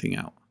take anything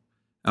out.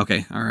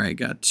 Okay, all right,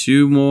 got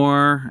 2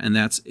 more, and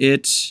that's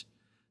it.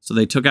 So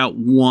they took out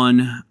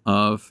 1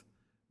 of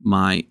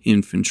my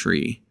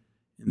infantry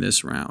in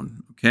this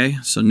round. Okay,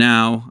 so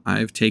now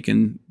I've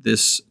taken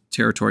this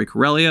territory,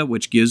 Karelia,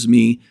 which gives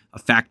me a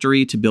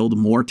factory to build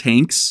more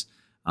tanks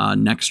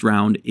next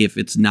round if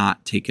it's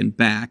not taken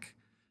back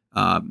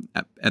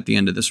at the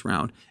end of this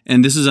round.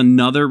 And this is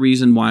another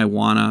reason why I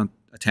want to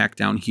attack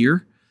down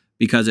here,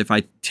 because if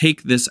I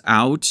take this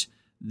out,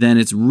 then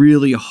it's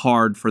really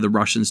hard for the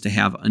Russians to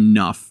have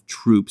enough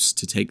troops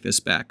to take this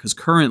back, because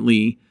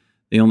currently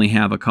they only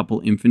have a couple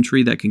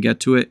infantry that can get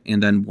to it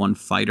and then 1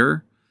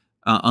 fighter.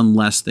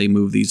 Unless they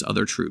move these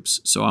other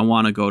troops. So I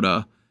want to go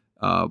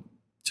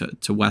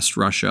to West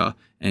Russia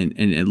and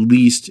at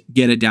least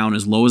get it down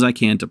as low as I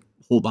can to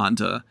hold on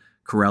to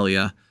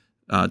Karelia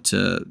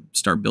to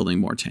start building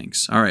more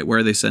tanks. All right, where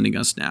are they sending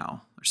us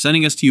now? They're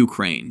sending us to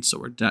Ukraine. So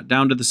we're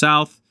down to the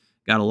south.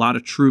 Got a lot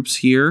of troops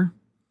here.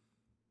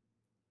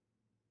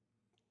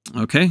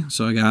 Okay,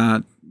 so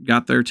I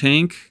got their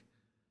tank.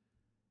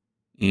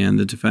 And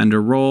the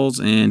defender rolls,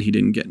 and he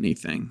didn't get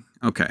anything.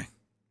 Okay.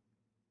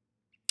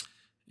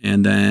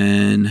 And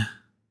then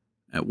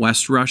at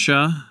West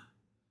Russia,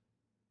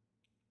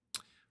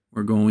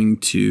 we're going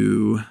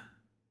to...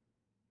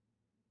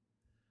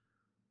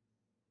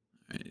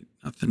 All right,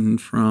 nothing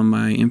from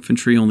my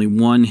infantry, only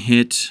 1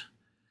 hit.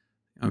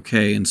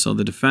 Okay, and so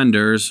the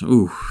defenders, 3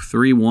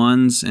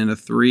 1s and a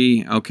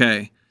 3.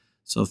 Okay,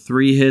 so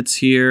 3 hits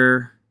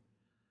here.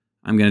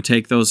 I'm going to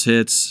take those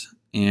hits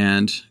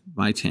and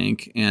my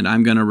tank, and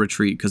I'm going to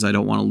retreat because I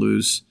don't want to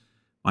lose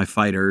my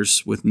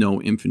fighters with no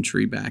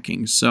infantry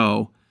backing.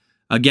 So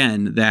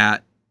again,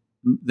 that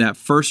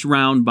first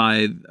round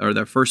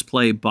that first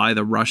play by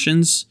the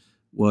Russians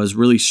was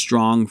really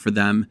strong for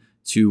them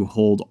to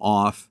hold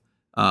off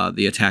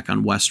the attack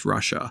on West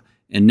Russia.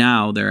 And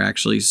now there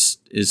actually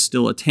is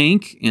still a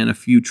tank and a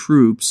few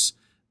troops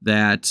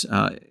that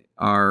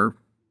are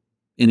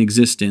in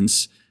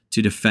existence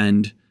to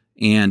defend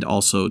and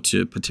also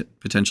to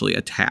potentially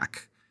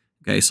attack.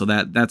 Okay, so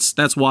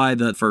that's why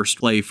the first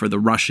play for the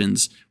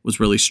Russians was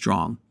really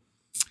strong.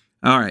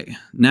 All right,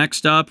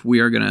 next up, we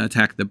are going to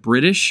attack the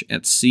British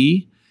at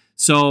sea.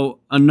 So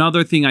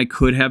another thing I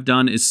could have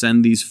done is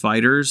send these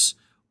fighters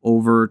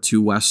over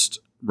to West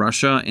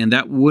Russia, and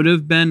that would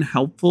have been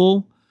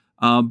helpful,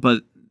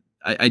 but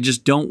I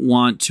just don't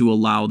want to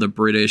allow the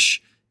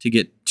British to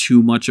get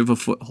too much of a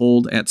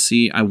foothold at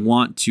sea. I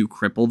want to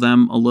cripple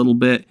them a little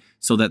bit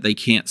so that they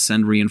can't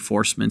send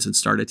reinforcements and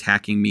start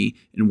attacking me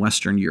in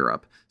Western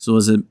Europe. So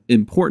as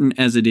important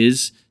as it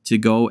is to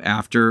go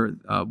after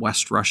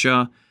West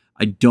Russia,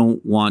 I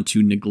don't want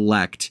to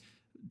neglect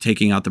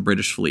taking out the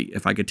British fleet.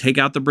 If I could take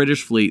out the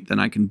British fleet, then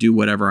I can do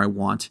whatever I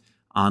want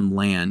on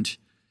land.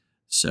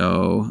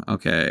 So,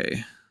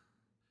 okay.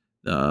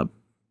 The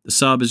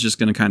sub is just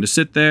going to kind of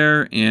sit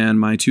there, and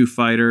my 2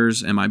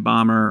 fighters and my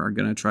bomber are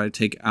going to try to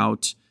take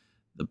out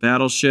the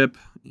battleship,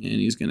 and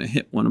he's going to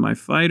hit one of my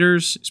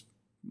fighters. He's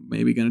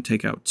maybe going to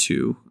take out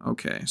 2.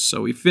 Okay,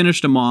 so we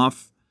finished him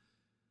off.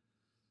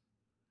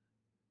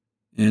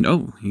 And,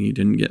 he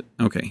didn't get...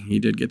 Okay, he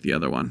did get the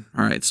other one.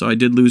 All right, so I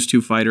did lose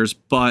 2 fighters,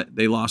 but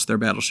they lost their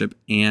battleship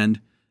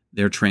and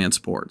their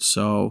transport.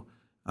 So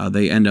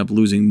they end up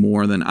losing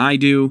more than I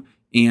do,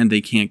 and they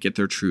can't get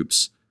their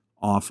troops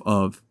off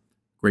of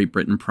Great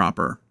Britain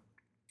proper.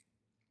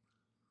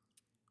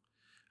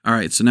 All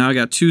right, so now I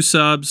got 2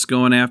 subs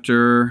going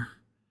after...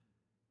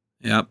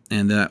 Yep,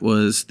 and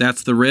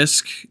that's the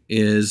risk,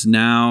 is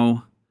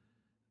now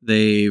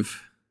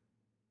they've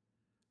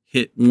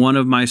hit one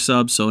of my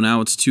subs, so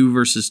now it's 2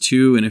 versus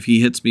 2, and if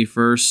he hits me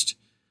first,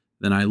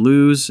 then I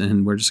lose,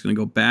 and we're just going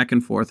to go back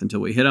and forth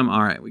until we hit him.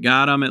 All right, we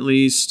got him at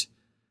least,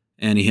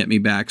 and he hit me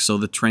back, so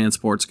the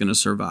transport's going to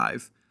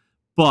survive.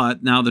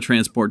 But now the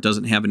transport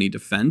doesn't have any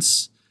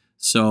defense,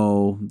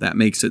 so that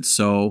makes it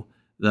so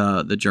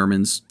the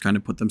Germans kind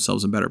of put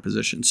themselves in better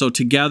position. So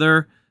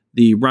together,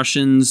 the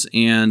Russians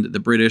and the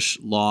British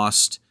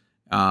lost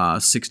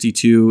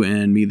 62,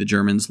 and the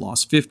Germans,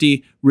 lost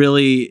 50.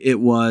 Really, it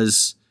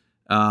was...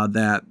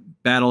 that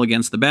battle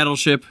against the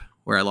battleship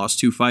where I lost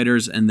 2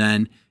 fighters, and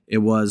then it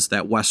was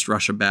that West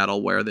Russia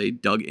battle where they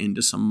dug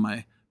into some of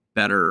my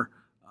better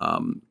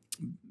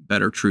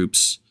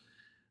troops.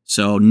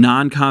 So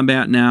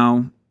non-combat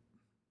now.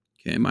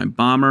 Okay, my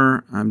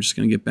bomber, I'm just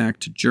going to get back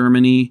to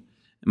Germany.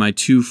 And my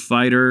 2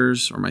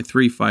 fighters, or my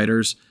 3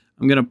 fighters,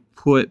 I'm going to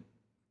put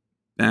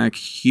back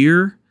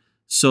here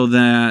so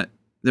that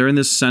they're in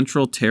this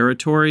central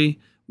territory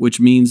which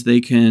means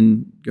they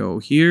can go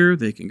here,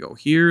 they can go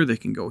here, they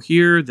can go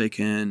here, they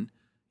can,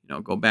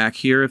 go back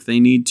here if they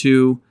need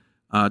to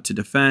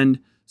defend.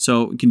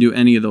 So we can do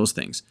any of those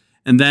things.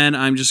 And then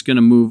I'm just going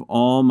to move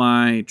all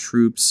my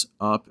troops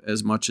up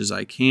as much as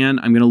I can.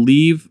 I'm going to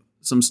leave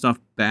some stuff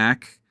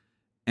back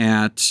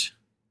at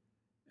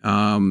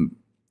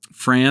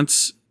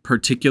France,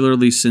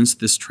 particularly since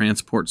this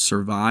transport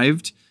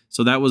survived.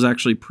 So that was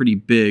actually pretty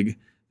big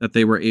that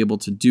they were able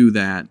to do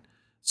that.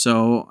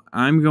 So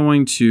I'm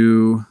going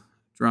to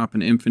drop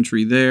an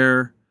infantry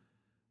there,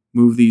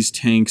 move these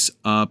tanks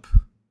up.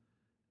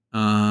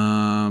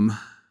 Let's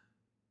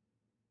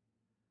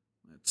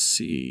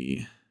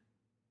see.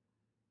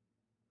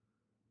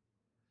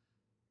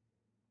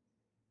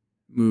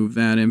 Move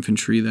that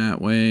infantry that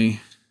way.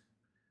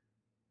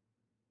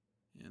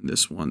 And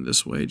this one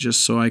this way,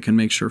 just so I can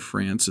make sure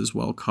France is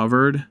well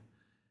covered.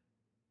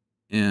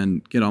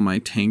 And get all my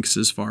tanks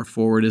as far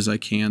forward as I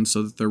can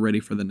so that they're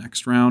ready for the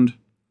next round.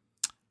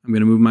 I'm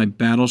going to move my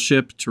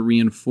battleship to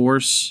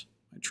reinforce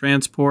my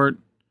transport.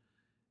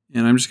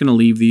 And I'm just going to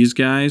leave these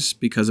guys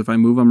because if I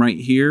move them right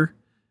here,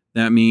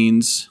 that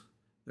means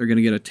they're going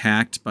to get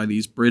attacked by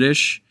these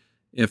British.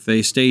 If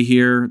they stay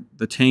here,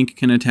 the tank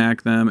can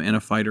attack them and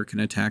a fighter can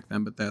attack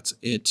them, but that's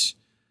it.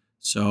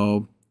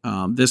 So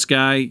this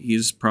guy,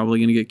 he's probably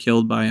going to get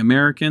killed by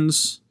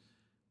Americans,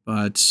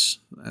 but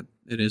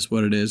it is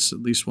what it is.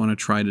 At least want to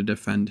try to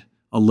defend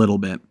a little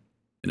bit.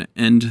 I'm going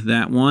to end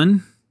that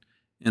one,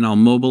 and I'll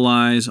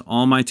mobilize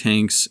all my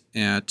tanks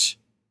at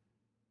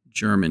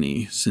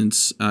Germany.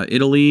 Since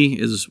Italy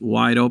is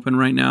wide open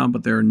right now,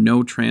 but there are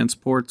no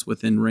transports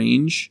within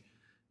range.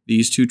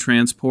 These two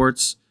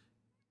transports,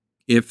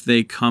 if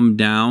they come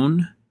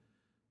down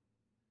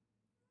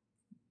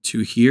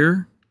to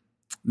here,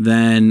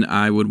 then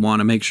I would want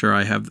to make sure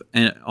I have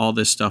all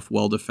this stuff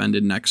well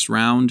defended next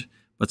round.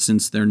 But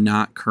since they're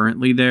not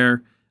currently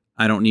there,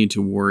 I don't need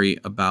to worry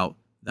about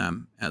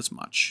them as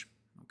much.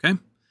 Okay,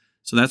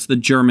 so that's the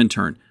German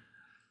turn.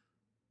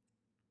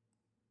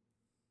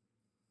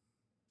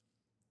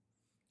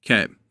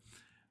 Okay,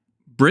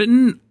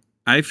 Britain,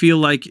 I feel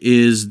like,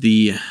 is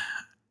the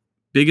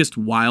biggest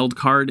wild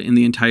card in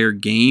the entire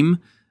game.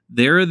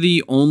 They're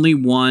the only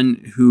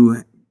one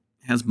who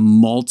has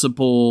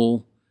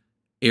multiple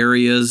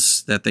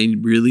areas that they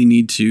really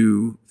need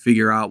to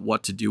figure out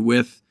what to do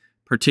with,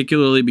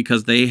 particularly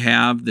because they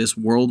have this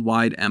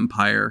worldwide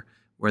empire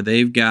where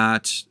they've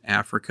got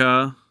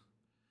Africa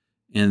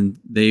and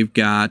they've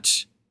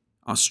got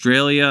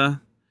Australia,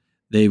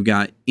 they've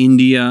got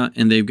India,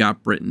 and they've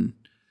got Britain.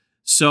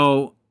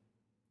 So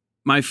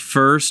my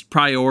first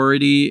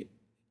priority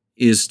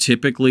is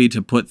typically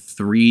to put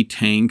 3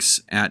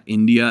 tanks at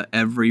India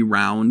every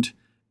round,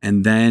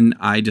 and then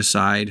I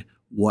decide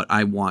what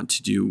I want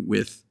to do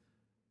with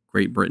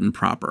Great Britain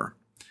proper.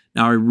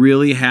 Now, I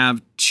really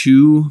have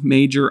 2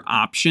 major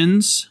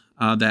options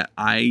that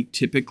I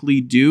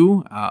typically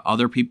do.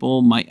 Other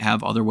people might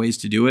have other ways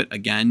to do it.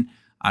 Again,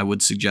 I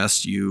would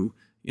suggest you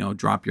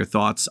drop your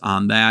thoughts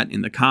on that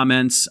in the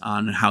comments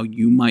on how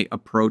you might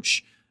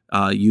approach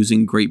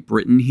using Great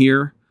Britain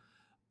here.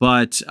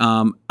 But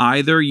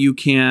either you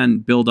can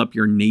build up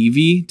your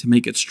navy to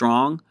make it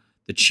strong.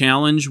 The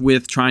challenge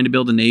with trying to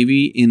build a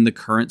navy in the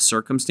current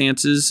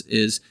circumstances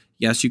is,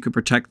 yes, you could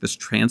protect this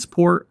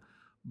transport,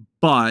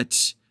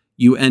 but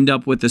you end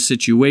up with a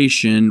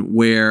situation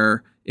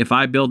where if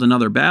I build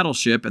another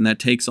battleship and that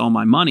takes all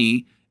my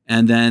money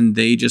and then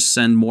they just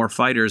send more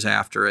fighters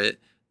after it,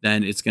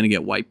 then it's going to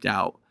get wiped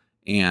out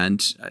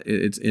and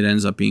it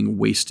ends up being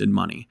wasted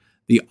money.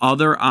 The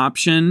other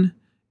option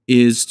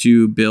is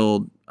to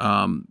build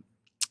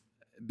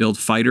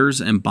fighters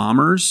and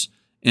bombers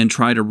and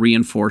try to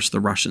reinforce the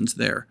Russians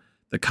there.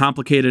 The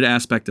complicated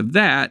aspect of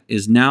that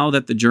is now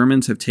that the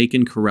Germans have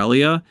taken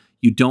Karelia,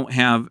 you don't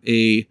have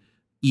a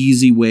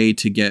easy way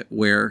to get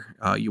where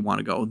you want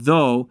to go.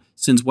 Though,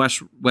 since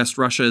West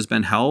Russia has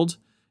been held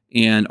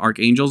and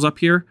Archangel's up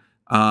here,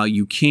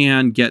 you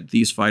can get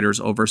these fighters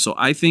over. So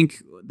I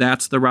think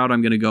that's the route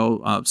I'm going to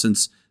go.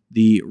 Since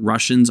the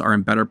Russians are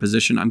in better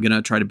position, I'm going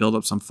to try to build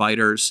up some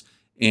fighters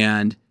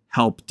and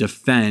help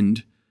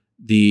defend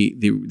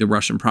the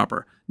Russian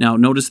proper. Now,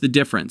 notice the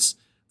difference.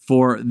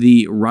 For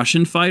the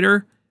Russian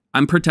fighter,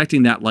 I'm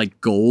protecting that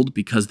like gold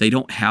because they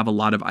don't have a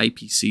lot of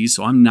IPC,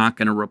 so I'm not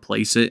going to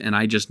replace it, and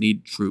I just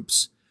need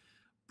troops.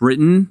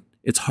 Britain,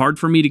 it's hard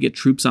for me to get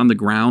troops on the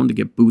ground, to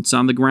get boots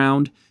on the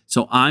ground,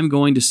 so I'm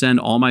going to send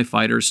all my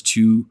fighters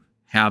to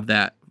have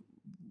that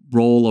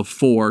role of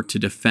 4 to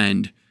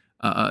defend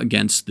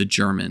against the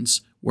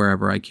Germans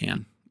wherever I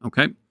can.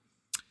 Okay?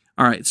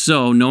 All right,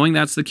 so knowing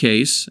that's the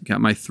case, I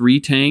got my 3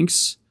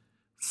 tanks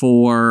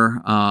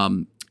for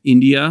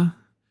India,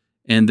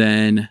 and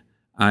then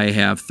I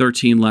have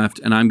 13 left,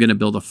 and I'm going to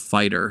build a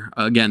fighter.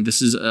 Again,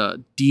 this is a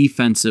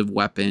defensive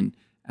weapon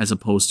as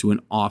opposed to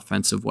an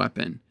offensive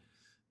weapon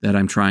that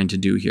I'm trying to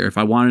do here. If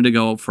I wanted to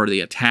go for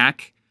the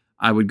attack,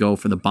 I would go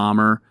for the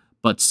bomber,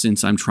 but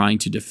since I'm trying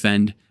to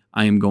defend,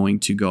 I am going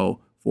to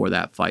go for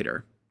that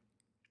fighter.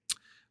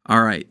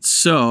 All right,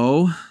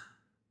 so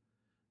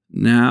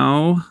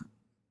now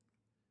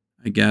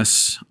I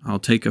guess I'll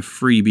take a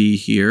freebie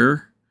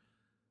here.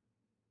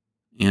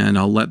 And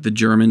I'll let the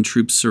German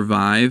troops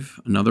survive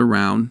another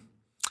round.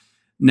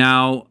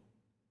 Now,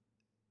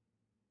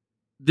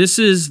 this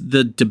is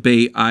the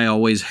debate I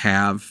always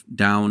have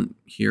down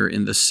here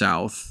in the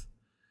South.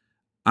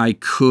 I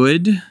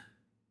could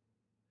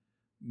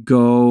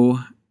go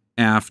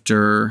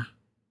after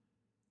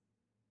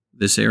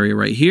this area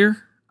right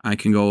here. I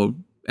can go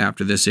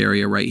after this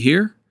area right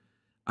here.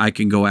 I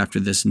can go after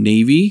this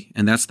Navy,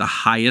 and that's the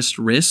highest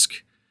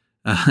risk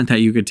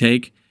that you could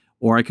take.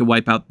 Or I could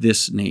wipe out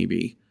this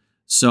Navy.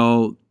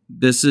 So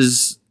this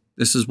is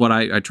what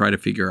I try to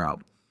figure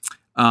out.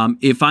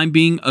 If I'm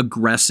being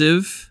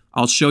aggressive,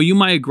 I'll show you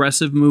my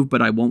aggressive move,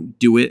 but I won't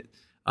do it.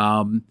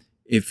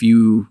 If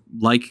you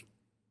like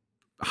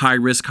high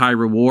risk, high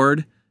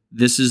reward,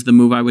 this is the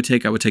move I would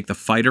take. I would take the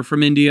fighter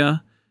from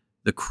India,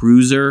 the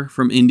cruiser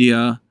from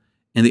India,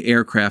 and the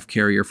aircraft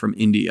carrier from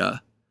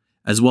India,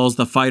 as well as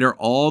the fighter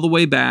all the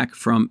way back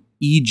from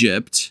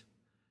Egypt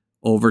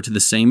over to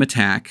the same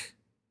attack.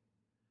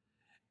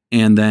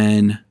 And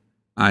then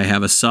I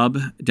have a sub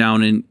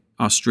down in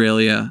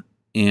Australia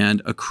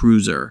and a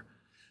cruiser.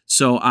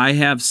 So I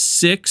have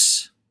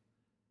 6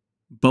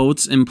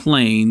 boats and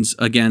planes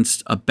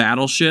against a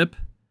battleship,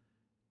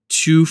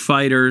 2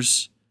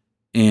 fighters,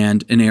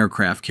 and an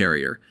aircraft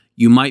carrier.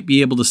 You might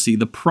be able to see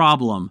the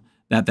problem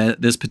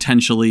that this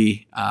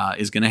potentially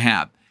is going to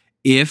have.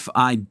 If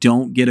I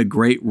don't get a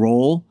great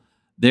roll,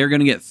 they're going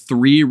to get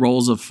 3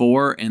 rolls of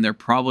 4, and they're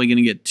probably going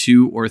to get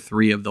 2 or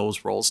 3 of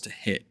those rolls to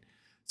hit.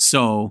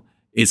 So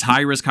it's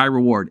high risk, high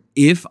reward.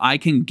 If I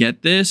can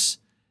get this,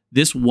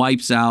 this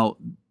wipes out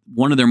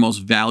one of their most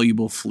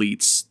valuable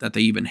fleets that they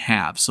even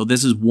have. So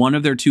this is one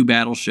of their 2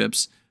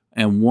 battleships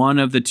and one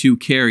of the 2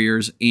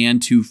 carriers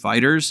and 2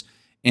 fighters.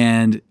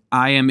 And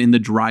I am in the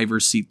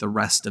driver's seat the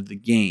rest of the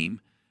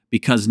game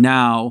because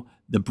now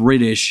the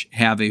British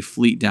have a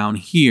fleet down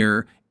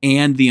here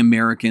and the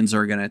Americans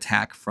are going to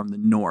attack from the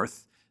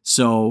north.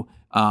 So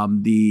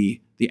the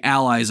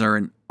Allies are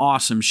in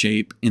awesome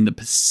shape in the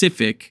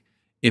Pacific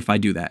if I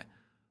do that.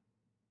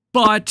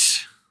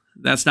 But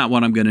that's not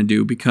what I'm going to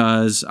do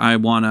because I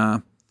want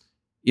to,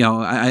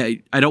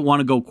 I don't want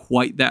to go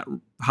quite that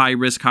high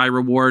risk, high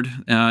reward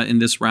in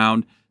this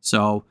round.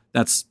 So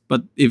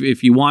but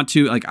if you want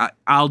to, like,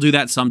 I'll do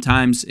that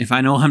sometimes. If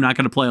I know I'm not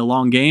going to play a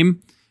long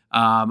game,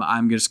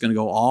 I'm just going to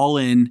go all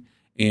in,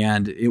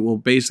 and it will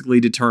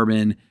basically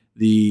determine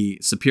the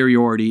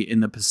superiority in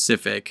the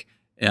Pacific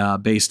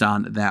based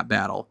on that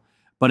battle.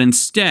 But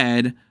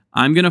instead,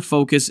 I'm going to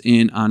focus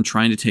in on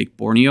trying to take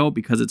Borneo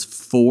because it's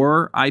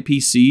 4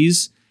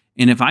 IPCs.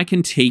 And if I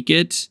can take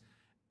it,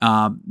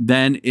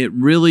 then it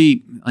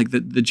really, like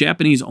the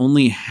Japanese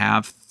only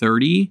have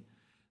 30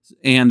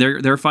 and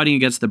they're fighting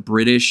against the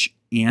British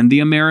and the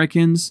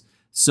Americans.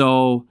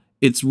 So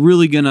it's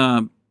really going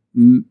to,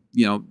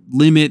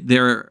 limit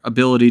their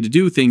ability to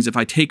do things if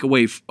I take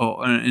away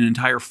an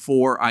entire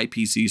 4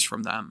 IPCs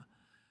from them.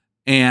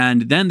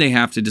 And then they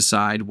have to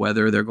decide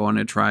whether they're going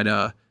to try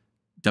to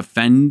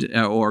defend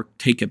or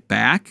take it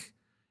back.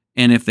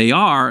 And if they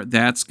are,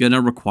 that's going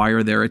to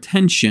require their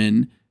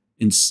attention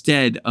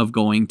instead of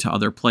going to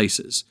other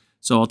places.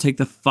 So I'll take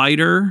the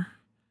fighter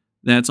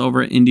that's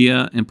over at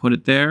India and put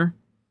it there.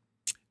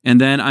 And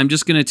then I'm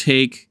just going to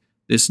take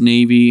this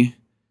Navy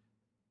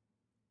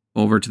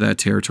over to that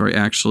territory.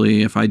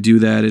 Actually, if I do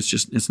that,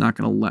 it's not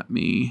going to let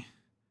me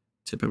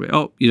typically.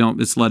 Oh,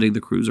 it's letting the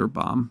cruiser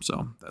bomb.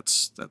 So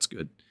that's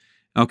good.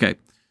 Okay.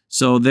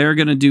 So they're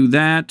going to do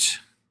that.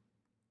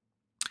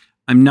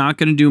 I'm not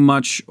going to do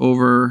much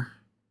over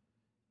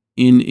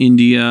in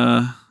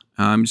India.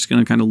 I'm just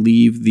going to kind of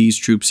leave these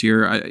troops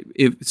here.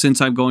 Since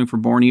I'm going for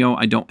Borneo,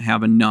 I don't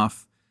have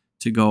enough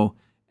to go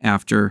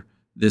after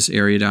this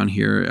area down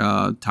here,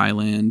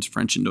 Thailand,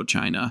 French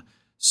Indochina.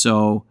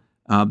 So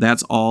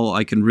that's all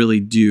I can really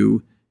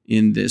do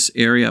in this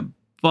area.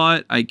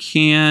 But I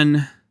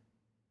can,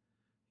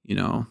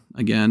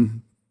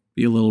 again,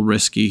 be a little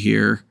risky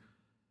here.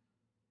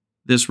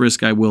 This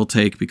risk I will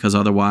take because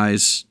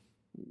otherwise,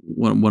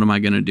 what am I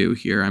going to do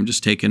here? I'm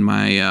just taking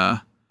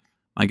my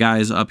my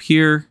guys up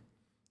here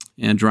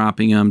and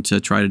dropping them to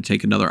try to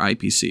take another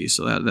IPC.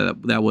 So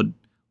that would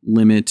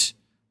limit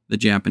the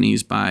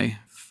Japanese by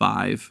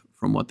 5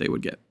 from what they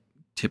would get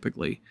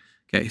typically.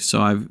 Okay,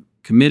 so I've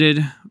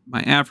committed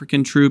my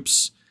African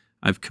troops.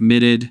 I've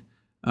committed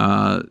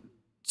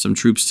some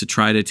troops to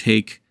try to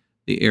take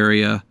the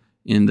area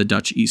in the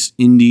Dutch East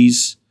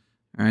Indies.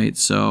 All right,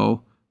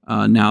 so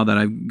now that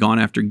I've gone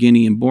after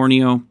Guinea and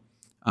Borneo,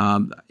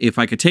 if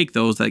I could take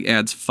those, that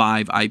adds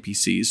 5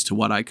 IPCs to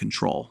what I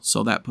control.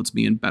 So that puts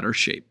me in better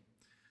shape.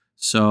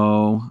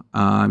 So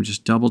I'm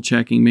just double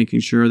checking, making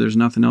sure there's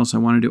nothing else I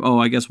want to do. Oh,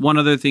 I guess one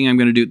other thing I'm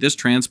going to do, this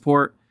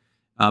transport,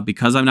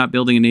 because I'm not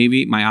building a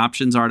Navy, my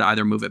options are to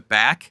either move it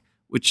back,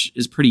 which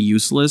is pretty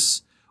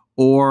useless,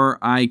 or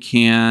I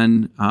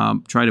can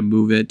try to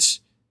move it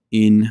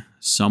in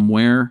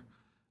somewhere.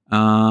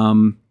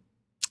 So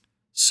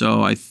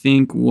I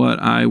think what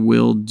I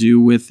will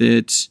do with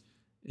it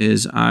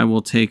is I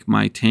will take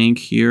my tank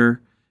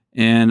here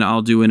and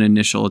I'll do an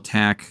initial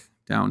attack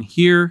down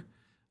here.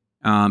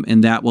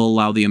 And that will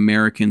allow the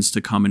Americans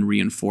to come and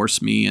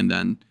reinforce me, and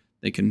then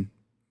they can,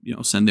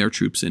 send their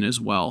troops in as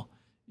well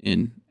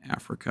in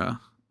Africa,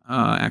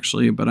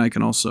 actually. But I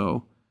can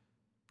also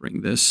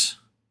bring this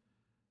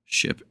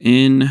ship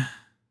in.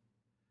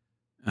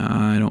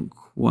 I don't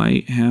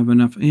quite have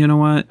enough. You know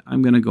what?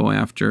 I'm going to go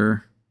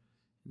after,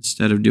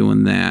 instead of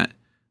doing that,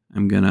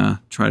 I'm going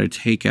to try to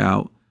take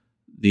out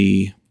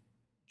the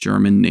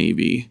German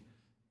Navy.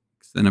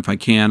 Then if I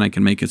can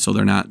make it so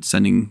they're not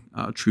sending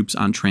troops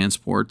on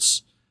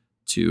transports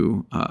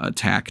to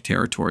attack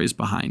territories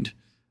behind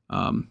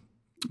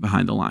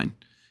the line.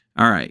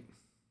 All right.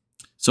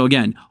 So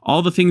again,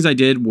 all the things I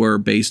did were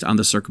based on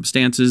the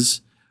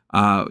circumstances.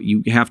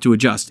 You have to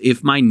adjust.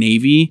 If my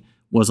Navy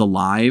was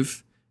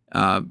alive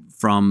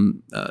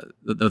from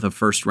the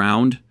first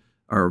round,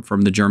 or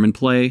from the German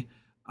play,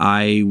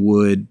 I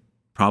would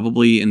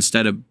probably,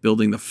 instead of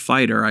building the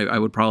fighter, I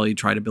would probably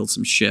try to build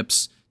some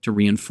ships to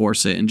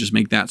reinforce it and just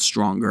make that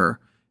stronger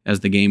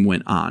as the game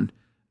went on.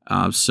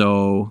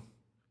 So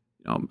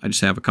I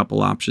just have a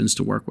couple options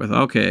to work with.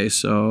 Okay,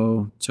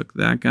 so took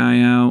that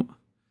guy out.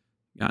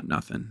 Got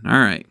nothing. All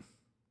right.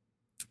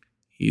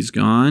 He's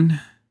gone.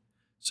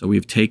 So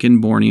we've taken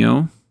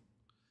Borneo.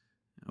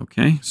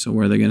 Okay, so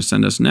where are they going to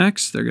send us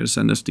next? They're going to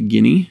send us to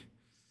Guinea.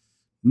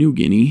 New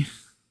Guinea.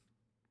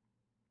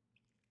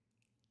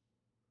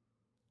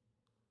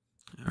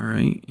 All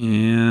right,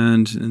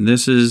 and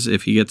this is,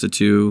 if he gets a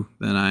 2,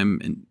 then I'm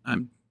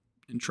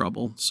in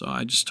trouble. So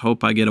I just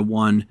hope I get a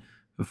 1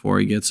 before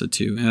he gets a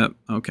 2. Yep,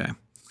 okay.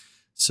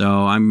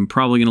 So I'm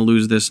probably going to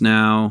lose this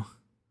now,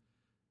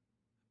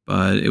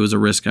 but it was a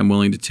risk I'm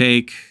willing to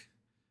take.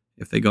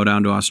 If they go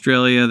down to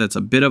Australia, that's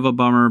a bit of a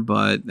bummer,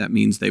 but that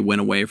means they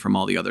went away from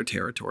all the other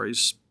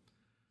territories.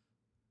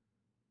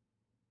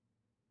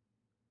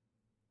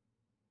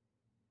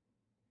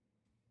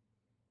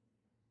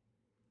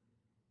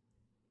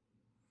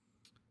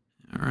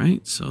 All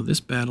right, so this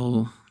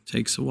battle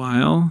takes a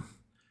while.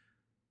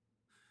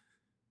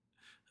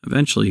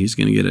 Eventually, he's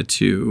going to get a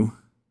 2.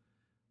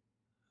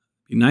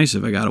 Be nice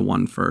if I got a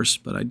 1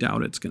 first, but I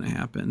doubt it's going to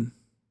happen.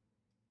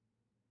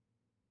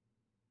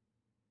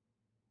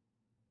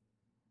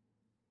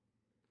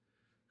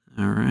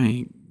 All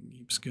right,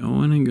 keeps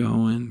going and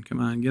going.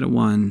 Come on, get a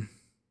 1.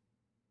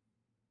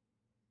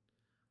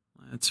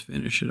 Let's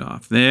finish it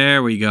off.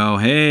 There we go.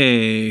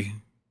 Hey.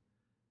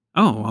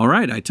 Oh, all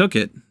right, I took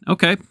it.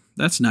 Okay.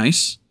 That's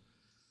nice.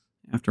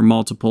 After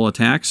multiple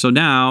attacks. So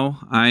now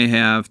I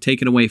have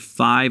taken away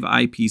 5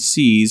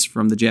 IPCs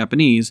from the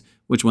Japanese,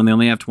 which when they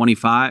only have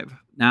 25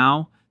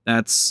 now,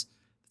 it's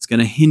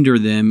going to hinder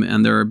them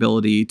and their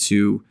ability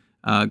to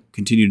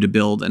continue to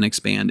build and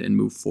expand and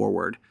move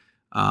forward,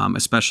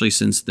 especially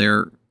since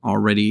they're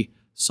already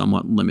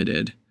somewhat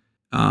limited.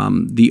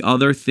 The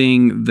other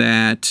thing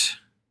that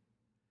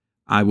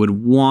I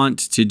would want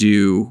to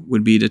do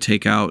would be to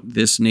take out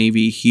this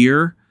Navy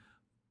here,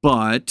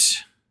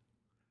 but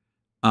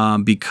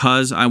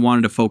because I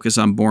wanted to focus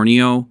on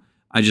Borneo,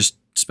 I just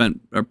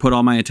put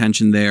all my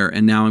attention there,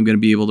 and now I'm going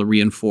to be able to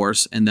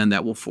reinforce, and then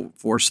that will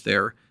force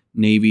their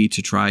Navy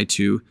to try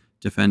to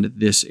defend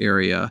this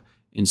area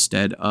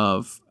instead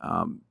of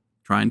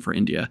trying for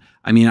India.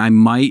 I mean, I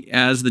might,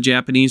 as the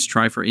Japanese,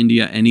 try for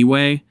India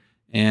anyway,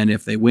 and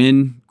if they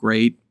win,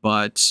 great,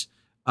 but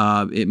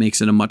it makes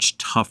it a much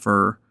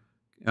tougher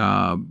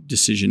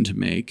decision to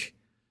make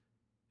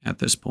at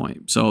this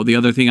point. So the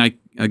other thing I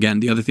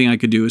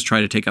could do is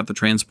try to take out the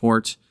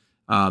transport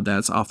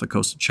that's off the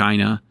coast of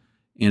China.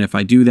 And if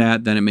I do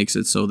that, then it makes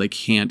it so they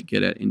can't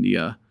get at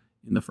India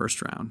in the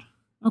first round.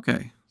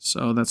 Okay,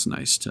 so that's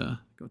nice to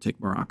go take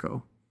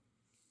Morocco.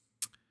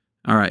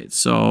 All right,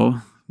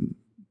 so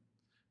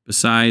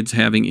besides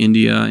having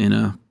India in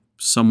a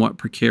somewhat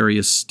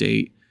precarious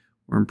state,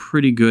 we're in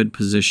pretty good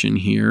position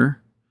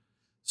here.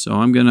 So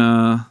I'm going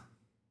to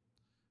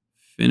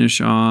finish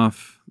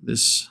off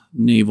this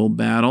naval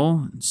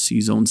battle in Sea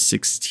Zone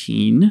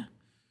 16.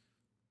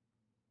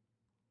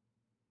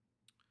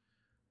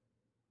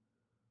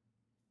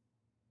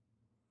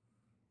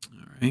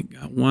 All right,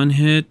 got 1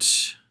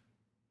 hit,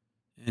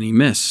 and he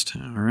missed.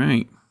 All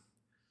right.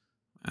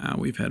 Wow,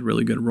 we've had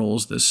really good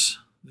rolls this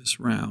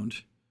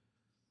round.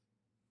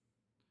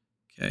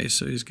 Okay,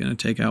 so he's going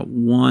to take out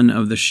 1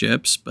 of the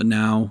ships, but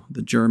now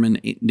the German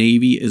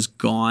Navy is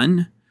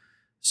gone.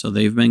 So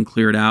they've been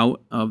cleared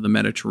out of the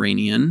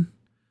Mediterranean.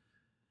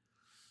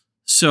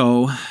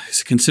 So,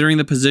 considering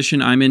the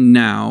position I'm in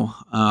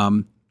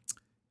now,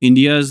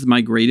 India is my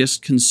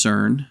greatest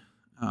concern.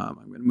 I'm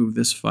going to move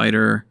this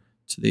fighter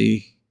to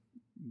the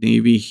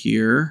Navy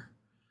here.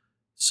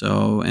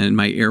 So, and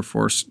my Air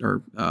Force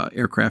or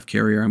aircraft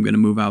carrier, I'm going to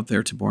move out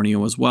there to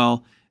Borneo as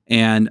well.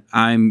 And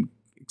I'm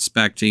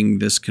expecting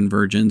this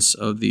convergence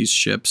of these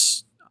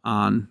ships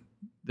on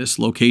this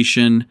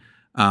location.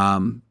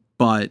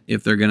 But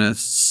if they're going to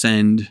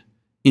send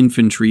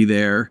infantry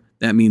there,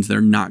 that means they're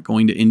not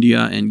going to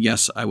India. And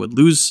yes, I would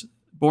lose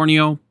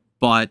Borneo,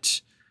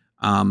 but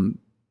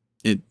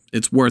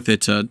it's worth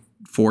it to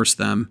force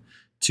them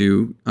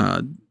to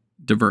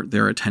divert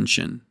their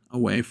attention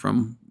away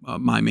from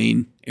my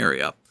main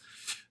area.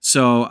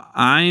 So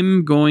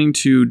I'm going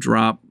to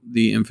drop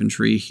the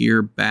infantry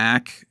here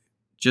back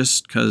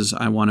just because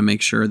I want to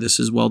make sure this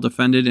is well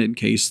defended in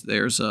case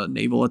there's a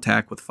naval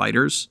attack with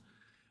fighters.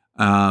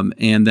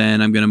 And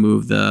then I'm going to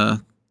move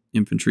the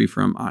infantry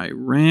from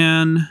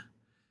Iran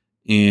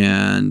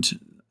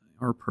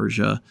or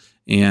Persia,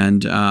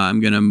 and I'm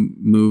going to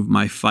move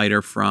my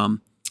fighter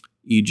from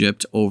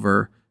Egypt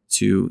over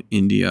to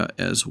India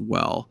as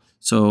well.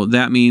 So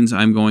that means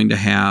I'm going to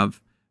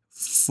have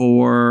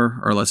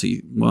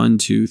 1,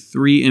 2,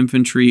 3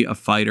 infantry, a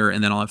fighter,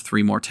 and then I'll have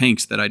 3 more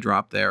tanks that I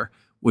drop there,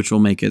 which will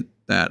make it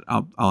that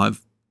I'll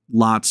have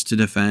lots to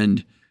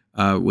defend,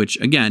 which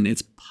again,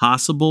 it's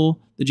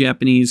possible the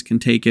Japanese can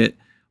take it,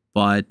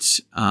 but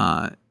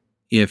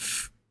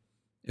if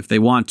they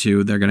want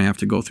to, they're going to have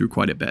to go through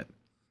quite a bit.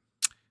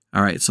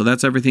 All right, so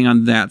that's everything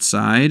on that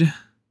side.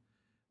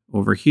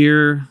 Over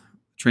here,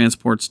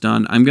 transport's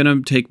done. I'm going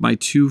to take my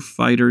 2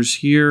 fighters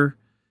here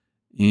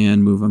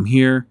and move them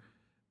here.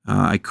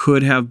 I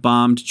could have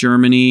bombed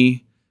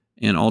Germany,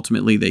 and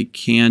ultimately they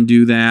can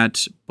do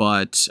that,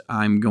 but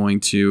I'm going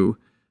to,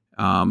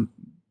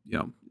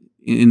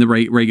 in the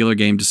regular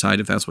game, decide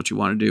if that's what you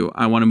want to do.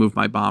 I want to move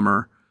my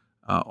bomber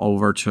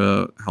over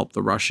to help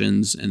the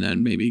Russians and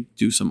then maybe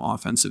do some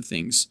offensive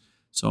things.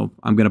 So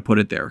I'm going to put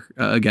it there.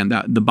 Again,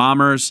 the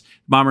bombers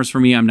for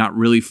me, I'm not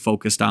really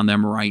focused on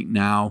them right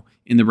now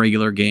in the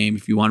regular game.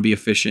 If you want to be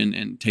efficient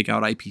and take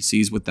out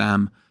IPCs with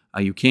them,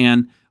 you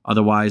can.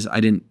 Otherwise,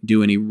 I didn't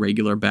do any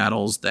regular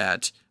battles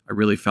that I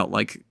really felt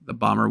like the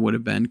bomber would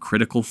have been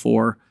critical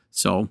for.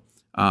 So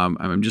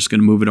I'm just going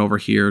to move it over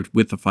here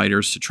with the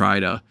fighters to try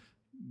to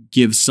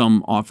give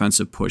some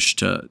offensive push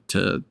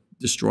to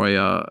destroy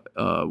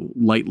a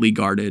lightly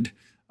guarded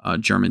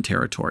German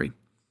territory.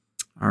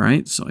 All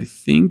right, so I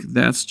think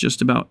that's just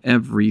about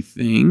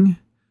everything.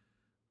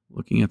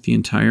 Looking at the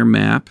entire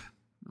map.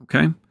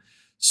 Okay,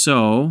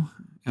 so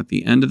at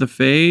the end of the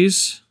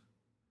phase,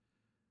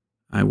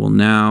 I will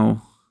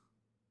now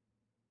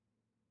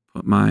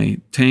put my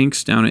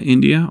tanks down at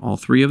India, all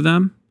 3 of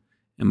them,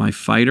 and my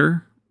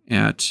fighter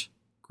at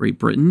Great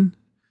Britain.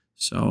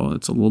 So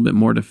it's a little bit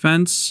more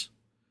defense.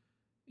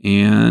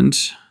 And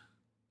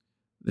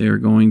they're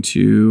going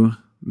to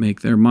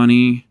make their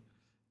money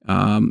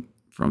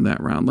from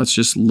that round. Let's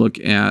just look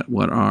at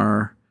what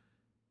our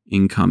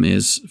income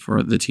is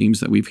for the teams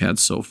that we've had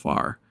so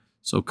far.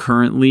 So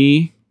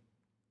currently,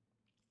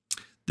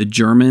 the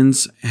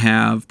Germans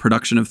have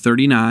production of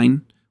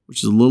 39,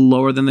 which is a little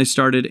lower than they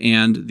started,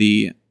 and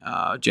the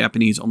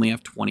Japanese only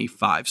have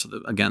 25.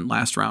 So again,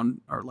 last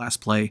round or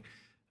last play,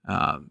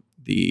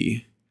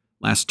 the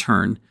last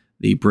turn,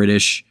 the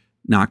British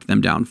knocked them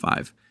down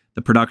 5.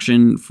 The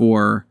production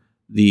for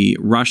the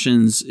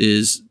Russians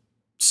is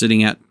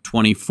sitting at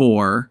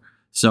 24.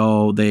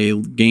 So they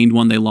gained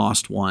 1, they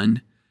lost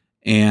 1.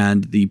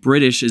 And the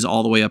British is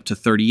all the way up to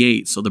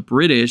 38. So the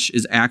British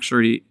is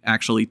actually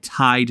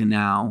tied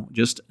now,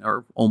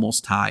 or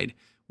almost tied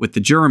with the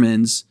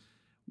Germans,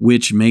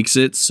 which makes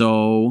it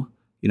so,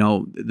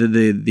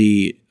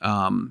 the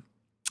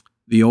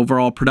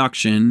overall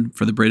production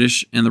for the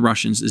British and the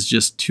Russians is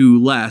just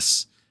 2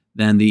 less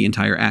than the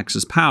entire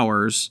Axis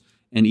powers.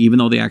 And even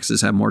though the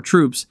Axis have more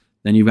troops,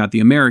 then you've got the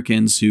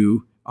Americans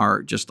who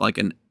are just like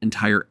an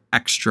entire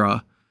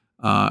extra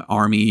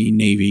Army,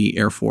 Navy,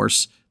 Air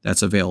Force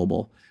that's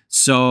available.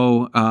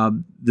 So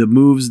the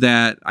moves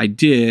that I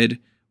did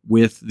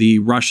with the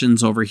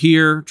Russians over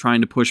here,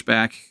 trying to push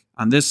back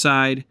on this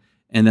side,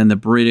 and then the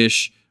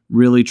British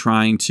really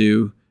trying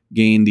to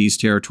gain these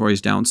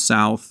territories down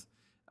south,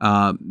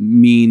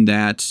 mean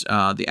that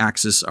the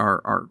Axis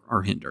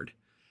are hindered.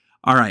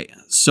 All right,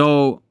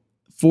 so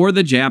for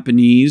the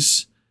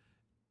Japanese,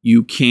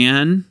 you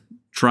can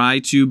try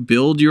to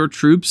build your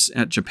troops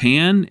at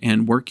Japan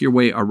and work your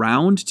way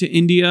around to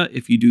India.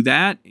 If you do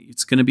that,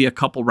 it's going to be a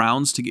couple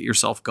rounds to get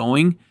yourself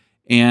going.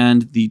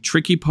 And the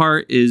tricky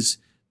part is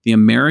the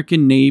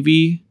American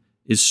Navy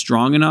is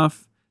strong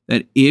enough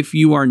that if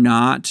you are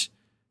not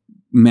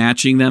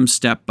matching them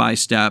step by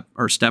step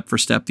or step for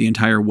step the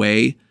entire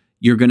way,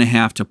 you're going to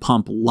have to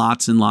pump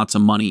lots and lots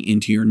of money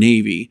into your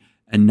Navy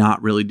and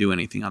not really do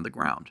anything on the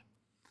ground.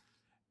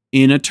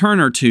 In a turn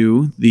or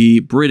two, the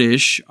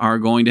British are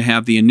going to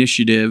have the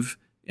initiative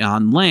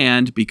on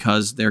land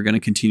because they're going to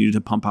continue to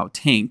pump out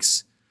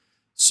tanks.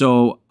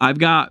 So I've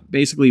got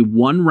basically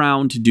 1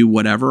 round to do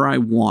whatever I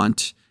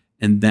want,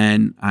 and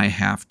then I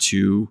have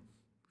to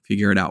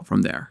figure it out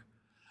from there.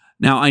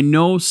 Now, I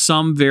know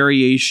some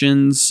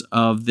variations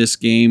of this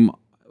game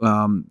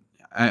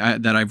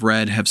that I've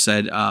read have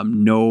said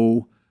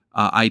no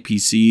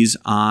IPCs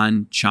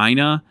on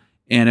China.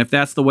 And if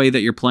that's the way that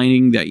you're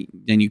playing,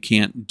 then you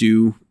can't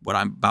do what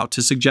I'm about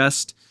to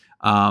suggest.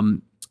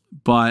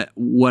 But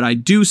what I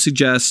do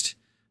suggest,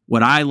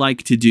 what I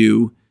like to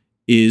do,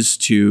 is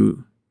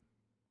to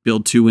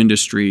build 2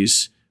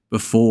 industries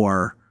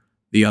before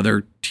the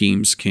other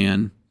teams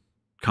can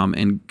come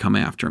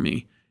after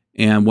me.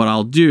 And what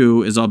I'll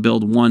do is I'll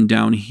build one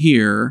down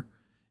here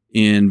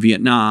in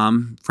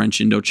Vietnam, French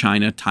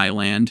Indochina,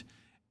 Thailand,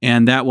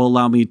 And that will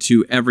allow me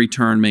to every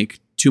turn make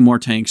 2 more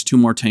tanks, 2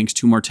 more tanks,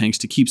 2 more tanks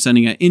to keep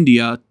sending at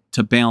India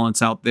to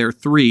balance out their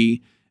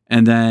 3.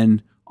 And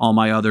then all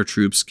my other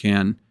troops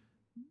can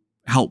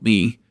help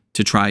me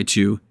to try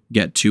to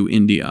get to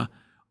India.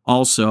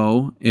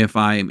 Also, if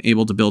I'm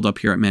able to build up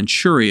here at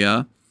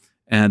Manchuria,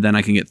 and then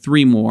I can get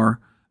 3 more,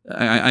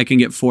 I can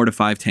get 4 to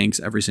 5 tanks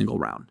every single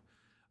round.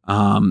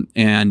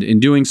 And in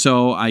doing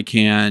so, I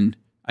can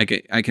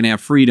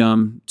have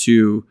freedom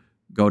to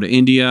go to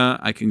India.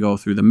 I can go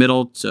through the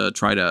middle to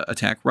try to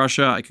attack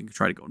Russia. I can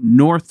try to go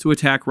north to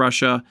attack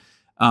Russia.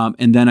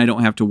 And then I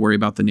don't have to worry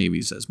about the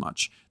navies as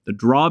much. The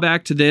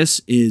drawback to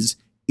this is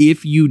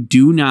if you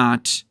do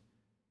not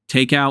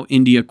take out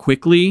India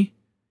quickly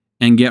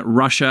and get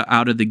Russia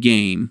out of the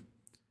game,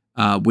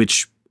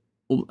 which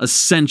will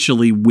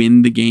essentially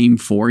win the game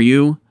for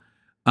you,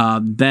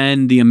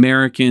 then the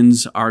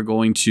Americans are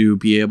going to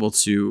be able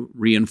to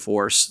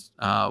reinforce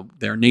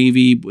their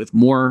navy with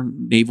more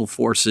naval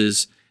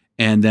forces,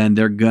 and then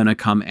they're going to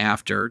come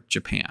after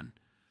Japan.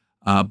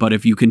 But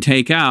if you can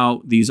take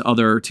out these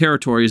other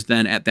territories,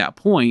 then at that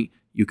point,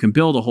 you can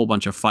build a whole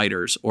bunch of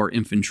fighters or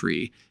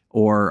infantry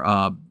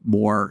or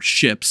more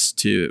ships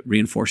to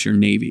reinforce your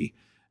navy.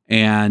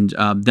 And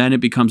then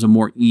it becomes a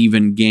more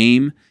even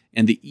game,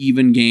 and the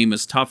even game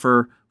is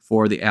tougher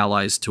for the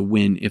Allies to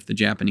win if the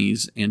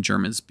Japanese and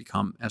Germans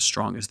become as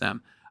strong as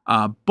them.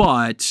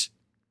 But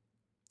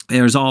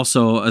there's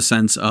also a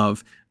sense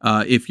of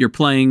if you're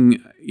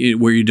playing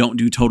where you don't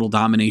do total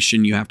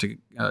domination, you have to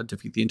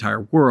defeat the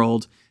entire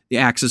world. The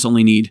Axis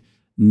only need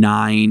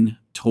 9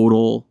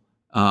 total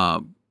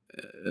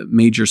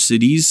major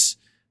cities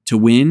to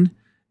win.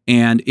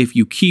 And if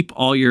you keep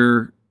all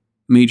your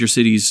major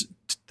cities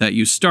that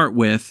you start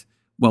with,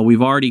 well,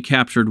 we've already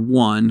captured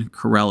 1,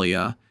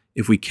 Karelia.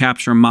 If we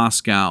capture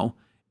Moscow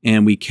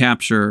and we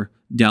capture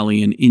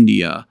Delhi in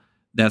India,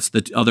 that's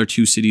the other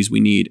 2 cities we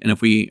need. And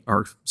if we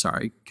are,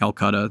 sorry,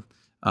 Calcutta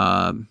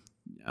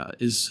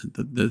is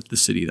the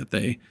city that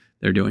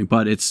they're doing,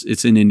 but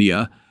it's in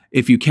India.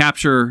 If you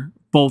capture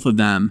both of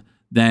them,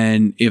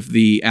 then if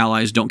the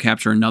Allies don't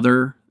capture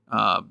another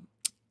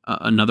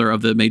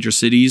of the major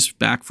cities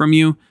back from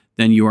you,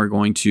 then you are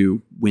going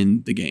to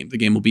win the game. The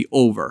game will be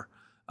over.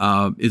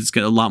 It's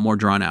got a lot more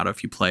drawn out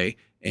if you play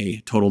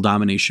a total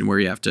domination where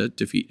you have to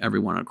defeat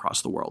everyone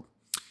across the world.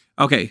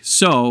 Okay,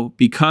 so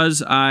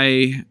because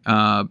I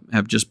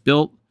have just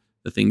built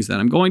the things that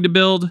I'm going to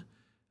build,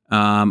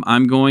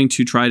 I'm going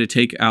to try to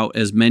take out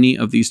as many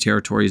of these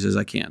territories as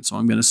I can. So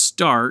I'm going to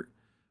start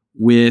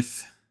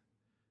with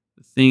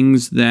the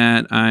things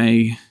that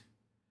I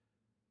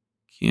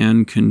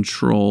can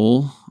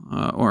control,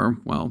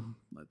 well,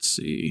 let's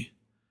see.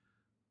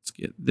 Let's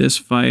get this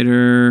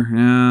fighter.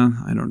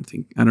 I don't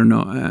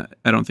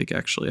think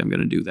actually I'm going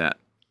to do that.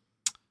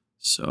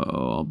 So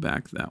I'll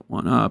back that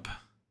one up.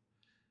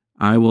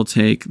 I will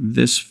take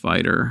this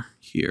fighter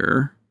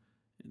here.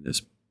 And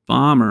this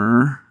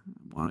bomber,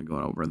 I want to go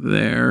over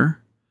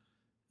there.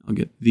 I'll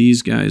get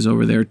these guys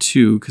over there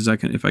too, because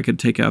if I could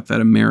take out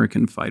that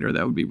American fighter,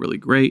 that would be really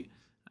great.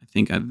 I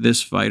think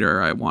this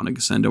fighter I want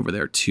to send over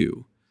there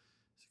too.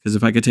 Because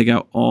if I could take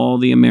out all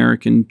the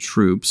American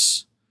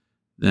troops,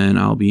 then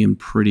I'll be in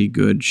pretty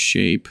good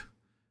shape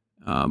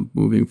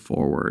moving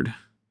forward.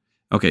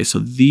 Okay, so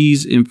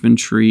these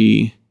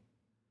infantry,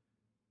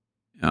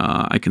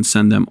 I can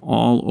send them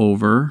all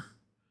over.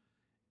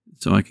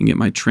 So I can get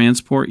my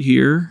transport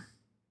here,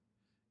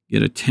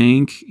 get a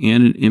tank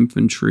and an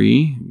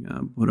infantry,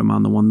 put them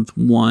on the one with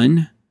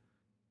 1.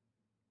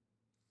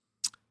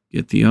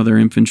 Get the other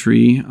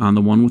infantry on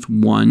the one with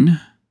 1.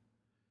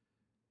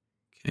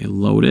 Okay,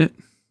 load it.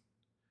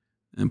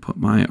 And put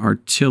my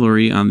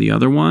artillery on the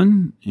other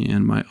one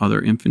and my other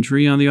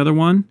infantry on the other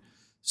one.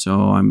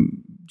 So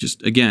I'm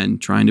just, again,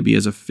 trying to be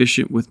as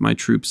efficient with my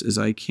troops as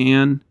I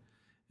can.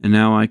 And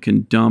now I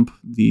can dump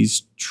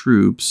these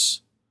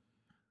troops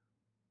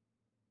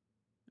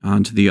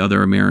onto the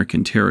other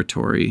American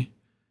territory.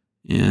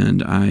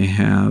 And I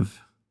have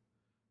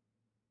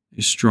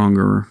a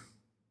stronger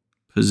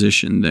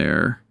position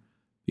there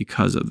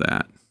because of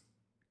that.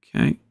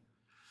 Okay.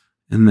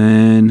 And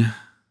then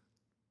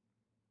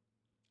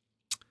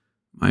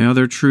my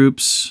other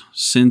troops,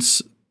 since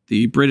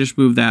the British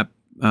moved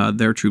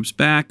their troops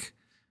back,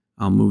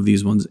 I'll move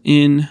these ones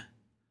in.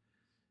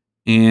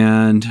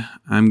 And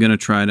I'm going to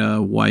try to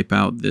wipe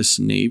out this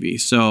navy.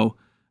 So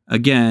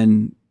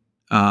again,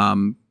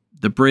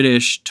 the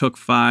British took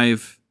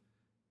 5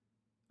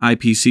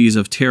 IPCs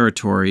of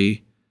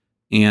territory,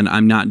 and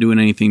I'm not doing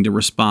anything to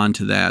respond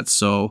to that.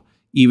 So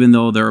even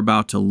though they're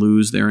about to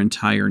lose their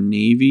entire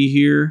navy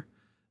here,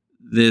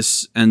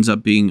 this ends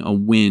up being a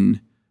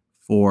win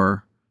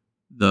for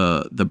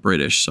the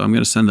British. So I'm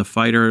going to send the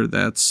fighter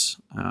that's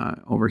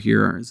over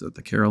here. Is that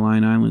the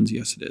Caroline Islands?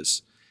 Yes, it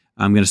is.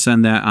 I'm going to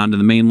send that onto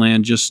the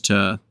mainland just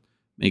to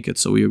make it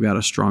so we've got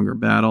a stronger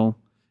battle.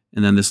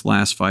 And then this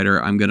last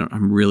fighter,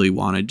 I'm really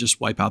want to just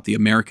wipe out the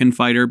American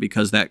fighter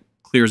because that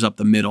clears up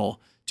the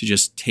middle to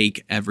just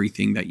take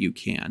everything that you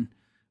can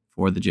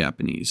for the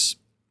Japanese.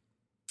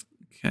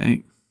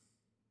 Okay.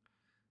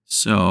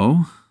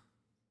 So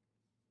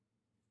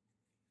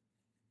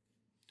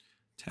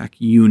attack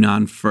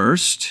Yunnan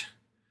first.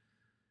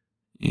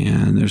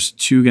 And there's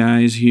 2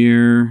 guys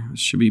here. This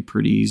should be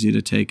pretty easy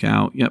to take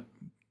out. Yep,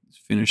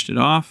 finished it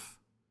off.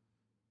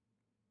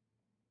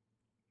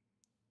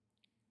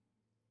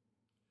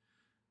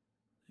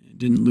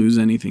 Didn't lose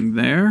anything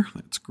there.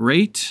 That's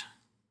great.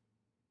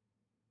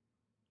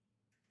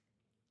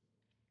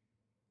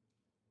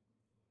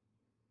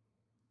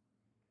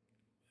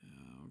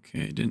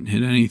 Okay, didn't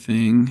hit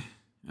anything.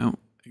 Oh,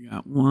 I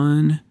got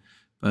 1.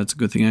 But it's a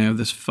good thing I have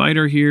this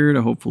fighter here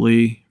to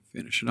hopefully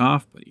finish it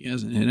off. But he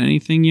hasn't hit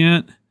anything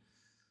yet.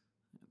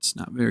 It's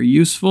not very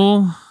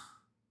useful.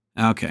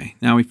 Okay,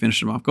 now we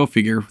finished him off. Go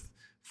figure.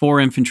 4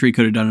 infantry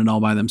could have done it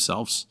all by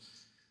themselves.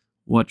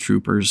 What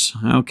troopers?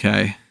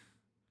 Okay.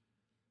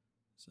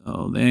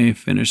 So they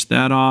finished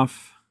that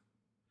off.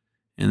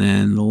 And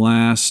then the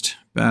last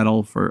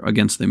battle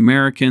against the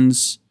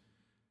Americans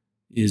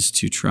is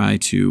to try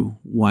to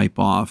wipe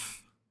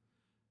off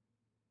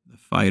the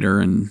fighter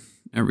and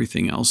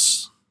everything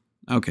else.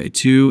 Okay,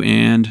 2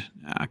 and...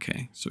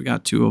 Okay, so we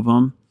got 2 of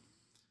them.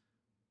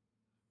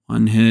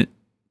 1 hit,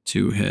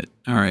 2 hit.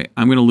 All right,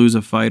 I'm going to lose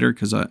a fighter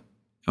because I...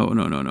 Oh,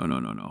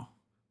 no.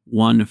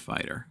 1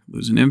 fighter.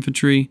 Lose an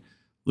infantry,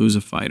 lose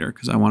a fighter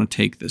because I want to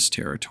take this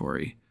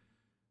territory.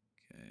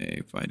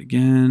 Okay, fight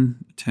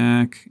again,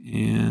 attack,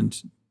 and...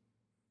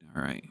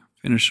 All right,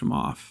 finish them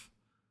off.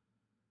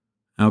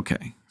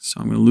 Okay,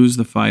 so I'm going to lose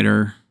the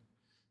fighter.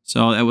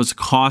 So that was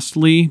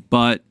costly,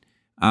 but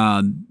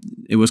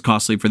it was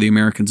costly for the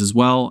Americans as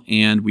well,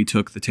 and we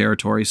took the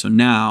territory. So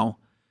now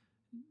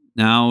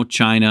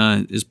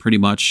China is pretty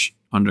much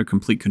under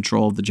complete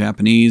control of the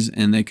Japanese,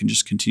 and they can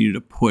just continue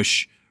to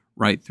push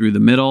right through the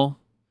middle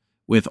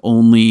with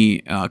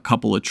only a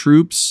couple of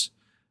troops,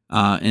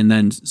 and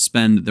then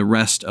spend the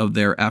rest of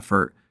their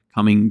effort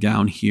coming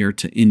down here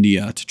to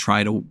India to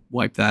try to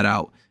wipe that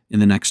out in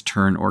the next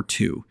turn or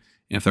 2.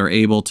 And if they're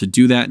able to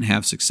do that and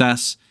have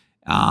success,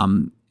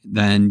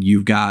 then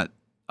you've got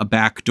a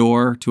back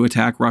door to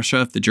attack Russia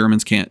if the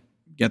Germans can't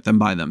get them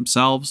by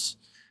themselves.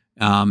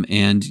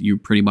 And you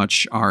pretty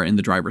much are in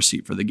the driver's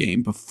seat for the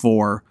game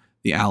before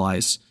the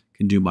Allies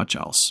can do much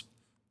else.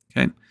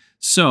 Okay,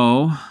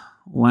 so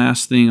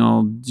last thing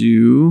I'll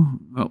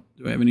do... Oh,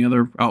 do I have any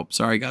other... Oh,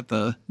 sorry, I got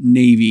the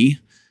Navy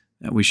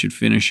that we should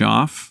finish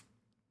off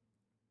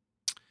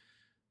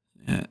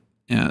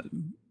at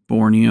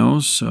Borneo.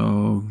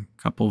 So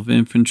a couple of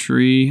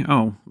infantry.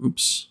 Oh,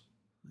 oops.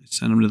 I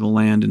sent them to the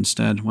land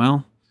instead.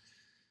 Well,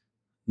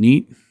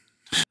 neat.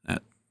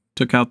 That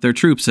took out their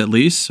troops at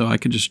least, so I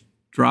could just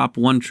drop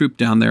 1 troop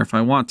down there if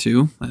I want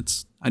to.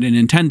 I didn't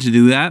intend to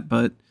do that,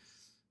 but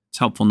it's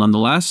helpful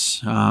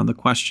nonetheless. The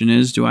question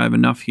is, do I have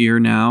enough here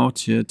now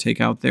to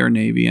take out their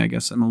navy? I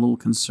guess I'm a little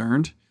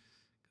concerned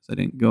because I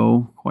didn't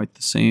go quite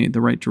the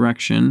right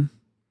direction.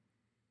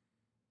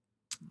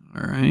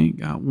 All right,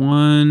 got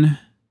 1.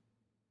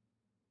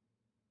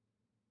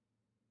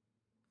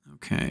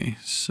 Okay,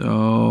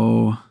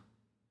 so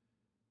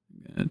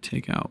I'm going to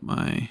take out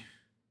my...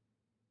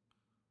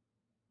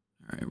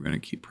 All right, we're going to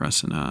keep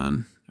pressing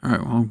on. All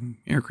right, well,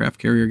 aircraft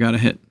carrier got a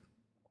hit.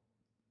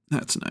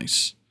 That's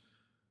nice.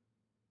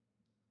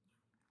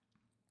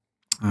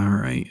 All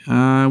right,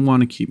 I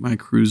want to keep my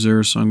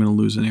cruiser, so I'm going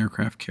to lose an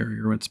aircraft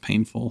carrier. It's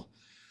painful.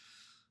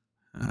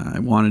 I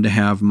wanted to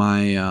have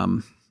my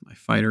my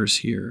fighters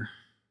here.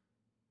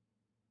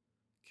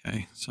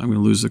 Okay, so I'm going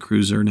to lose the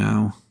cruiser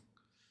now,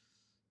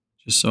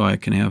 just so I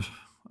can have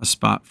a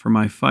spot for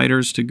my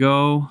fighters to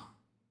go.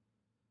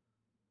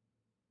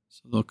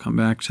 So they'll come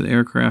back to the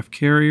aircraft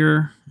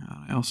carrier.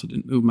 I also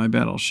didn't move my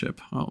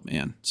battleship. Oh,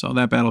 man. So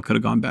that battle could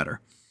have gone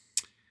better.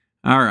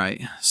 All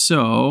right,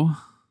 so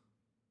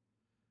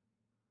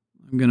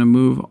I'm going to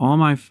move all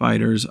my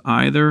fighters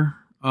either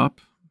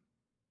up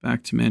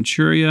back to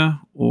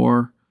Manchuria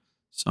or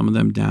some of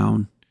them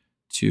down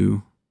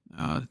to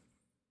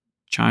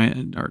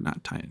China, or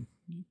not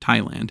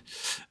Thailand.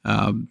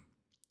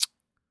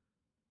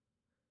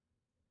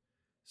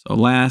 So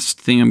last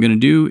thing I'm going to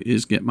do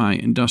is get my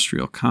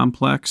industrial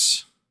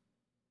complex.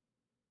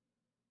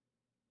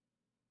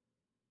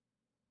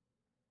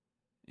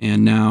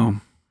 And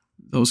now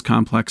those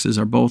complexes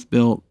are both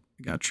built.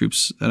 I got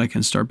troops that I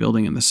can start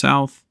building in the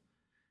south,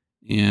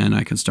 and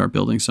I can start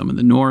building some in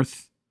the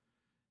north.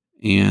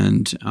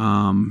 And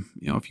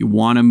if you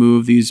want to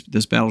move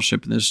this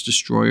battleship and this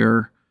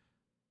destroyer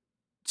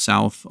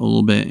south a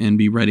little bit and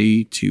be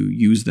ready to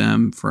use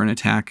them for an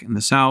attack in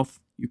the south,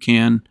 you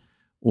can.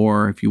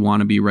 Or if you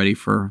want to be ready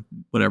for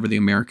whatever the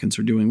Americans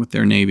are doing with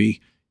their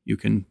navy, you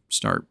can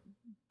start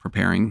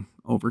preparing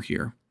over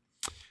here.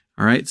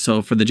 All right,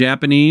 so for the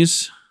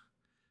Japanese,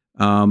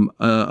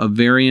 a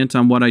variant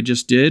on what I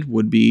just did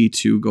would be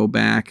to go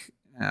back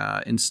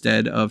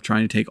instead of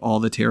trying to take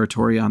all the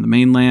territory on the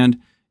mainland,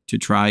 to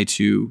try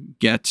to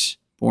get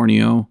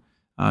Borneo,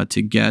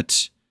 to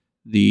get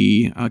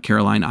the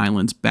Caroline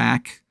Islands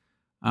back.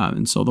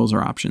 And so those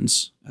are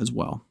options as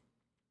well.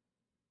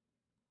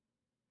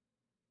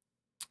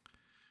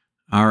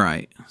 All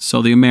right,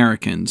 so the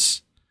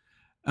Americans.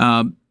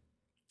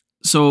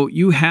 So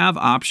you have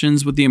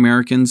options with the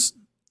Americans.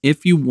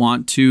 if you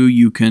want to,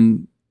 you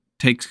can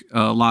take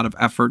a lot of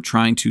effort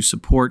trying to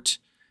support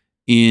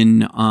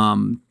in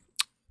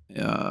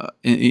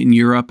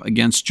Europe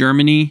against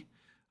Germany.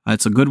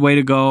 It's a good way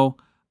to go.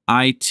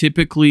 I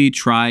typically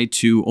try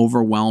to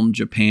overwhelm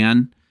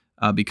Japan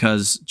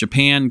because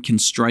Japan can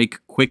strike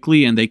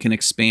quickly and they can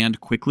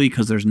expand quickly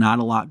because there's not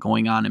a lot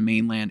going on in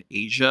mainland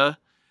Asia.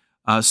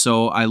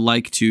 So I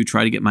like to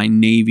try to get my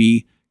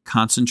navy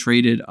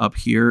concentrated up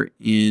here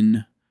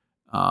in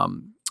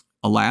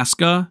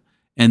Alaska,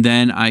 and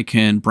then I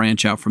can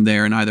branch out from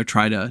there and either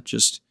try to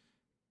just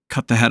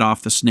cut the head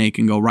off the snake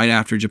and go right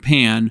after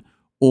Japan,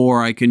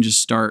 or I can just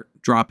start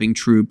dropping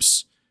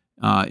troops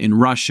in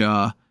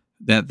Russia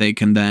that they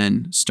can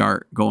then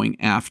start going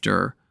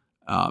after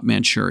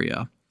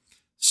Manchuria.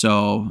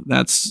 So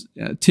that's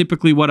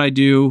typically what I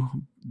do,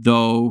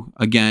 though,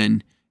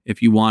 again,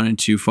 if you wanted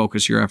to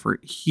focus your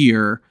effort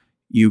here,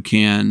 you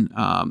can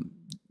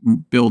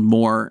build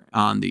more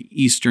on the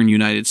eastern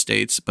United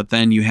States, but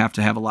then you have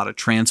to have a lot of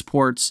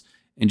transports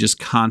and just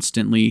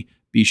constantly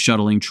be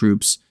shuttling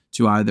troops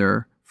to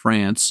either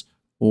France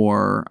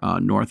or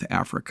North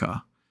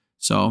Africa.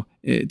 So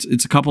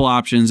it's a couple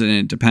options, and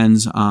it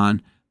depends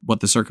on what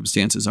the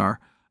circumstances are.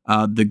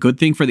 The good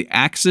thing for the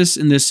Axis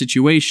in this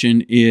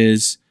situation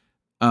is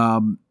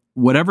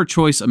whatever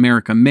choice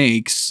America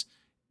makes,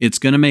 it's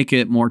going to make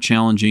it more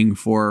challenging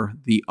for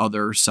the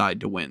other side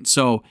to win.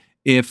 So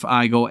if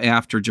I go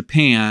after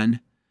Japan,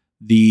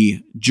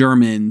 the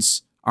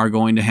Germans are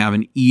going to have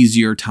an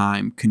easier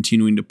time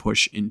continuing to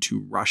push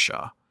into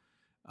Russia,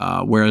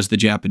 whereas the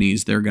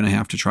Japanese, they're going to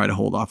have to try to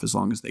hold off as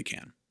long as they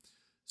can.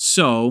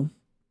 So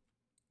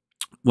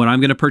what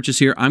I'm going to purchase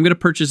here, I'm going to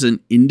purchase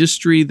an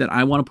industry that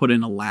I want to put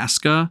in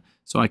Alaska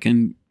so I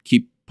can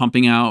keep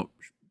pumping out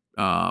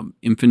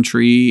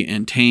infantry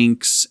and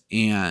tanks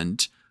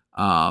and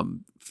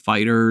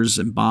fighters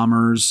and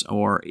bombers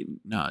or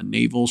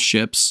naval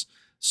ships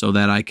so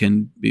that I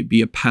can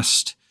be a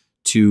pest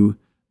to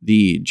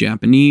the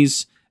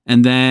Japanese.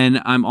 And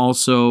then I'm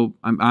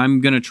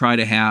going to try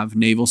to have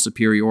naval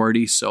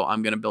superiority. So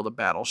I'm going to build a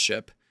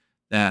battleship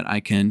that I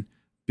can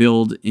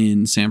build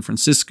in San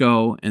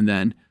Francisco and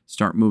then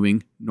start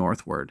moving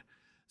northward.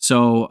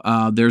 So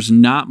there's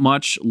not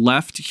much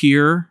left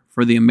here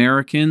for the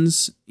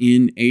Americans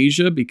in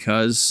Asia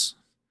because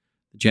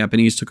the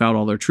Japanese took out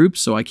all their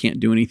troops, so I can't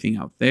do anything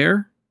out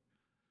there.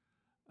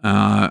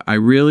 I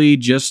really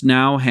just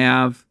now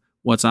have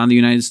what's on the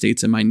United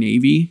States in my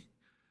Navy.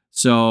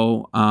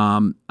 So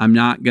I'm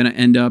not going to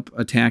end up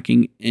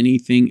attacking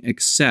anything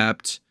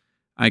except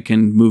I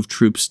can move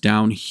troops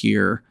down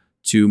here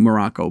to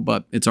Morocco,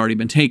 but it's already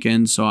been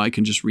taken, so I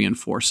can just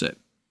reinforce it.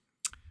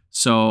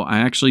 So I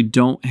actually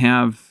don't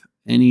have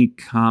any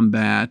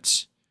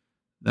combat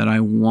that I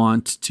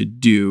want to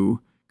do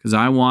because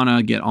I want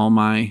to get all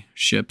my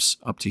ships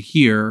up to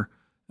here.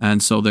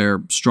 And so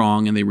they're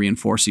strong and they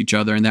reinforce each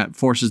other. And that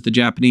forces the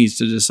Japanese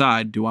to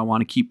decide, do I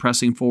want to keep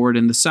pressing forward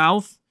in the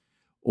south?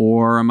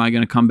 Or am I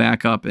going to come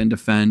back up and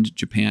defend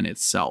Japan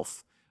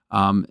itself?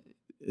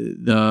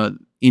 The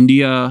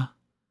India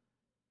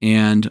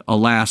and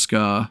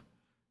Alaska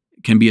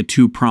can be a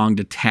two-pronged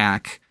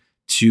attack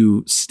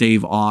to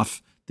stave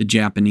off the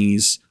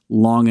Japanese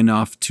long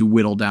enough to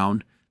whittle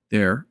down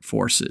their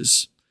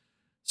forces.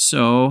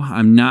 So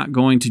I'm not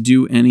going to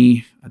do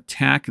any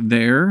attack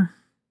there.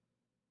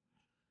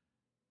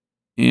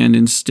 And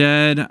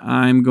instead,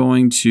 I'm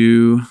going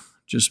to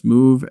just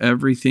move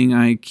everything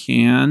I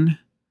can.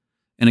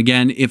 And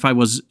again, if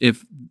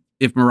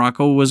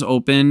Morocco was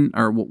open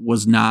or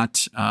was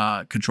not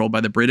controlled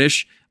by the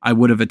British, I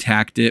would have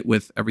attacked it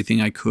with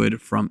everything I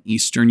could from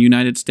eastern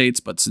United States.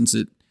 But since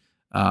it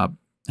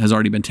has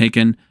already been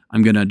taken,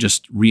 I'm going to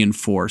just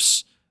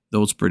reinforce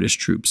those British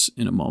troops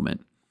in a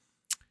moment.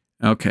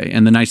 Okay,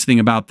 and the nice thing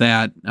about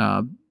that,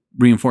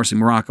 reinforcing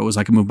Morocco, is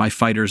I can move my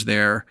fighters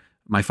there,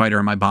 my fighter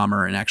and my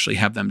bomber, and actually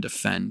have them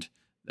defend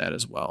that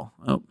as well.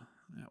 Oh,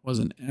 that was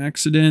an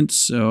accident,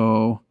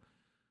 so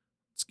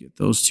let's get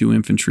those two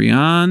infantry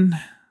on.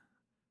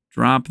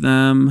 Drop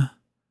them.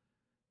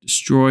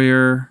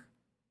 Destroyer.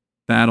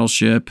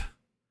 Battleship.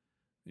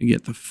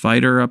 Get the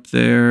fighter up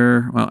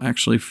there. Well,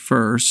 actually,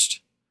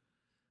 first,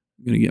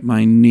 I'm going to get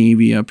my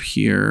navy up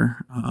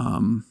here.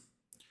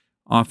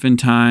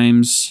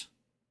 Oftentimes,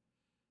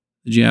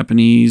 the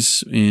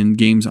Japanese, in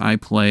games I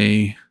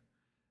play,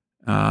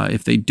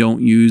 if they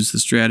don't use the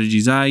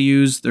strategies I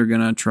use, they're going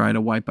to try to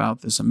wipe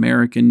out this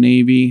American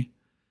Navy.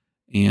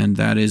 And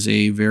that is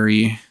a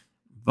very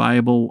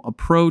viable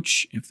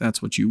approach if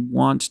that's what you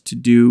want to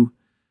do,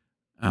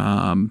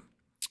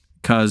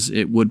 because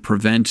it would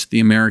prevent the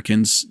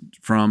Americans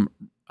from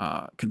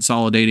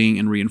consolidating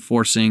and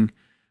reinforcing.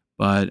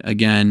 But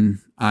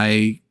again,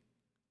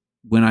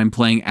 when I'm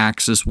playing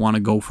Axis, want to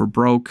go for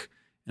broke,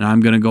 and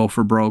I'm going to go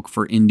for broke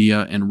for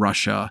India and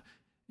Russia,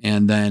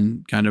 and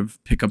then kind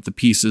of pick up the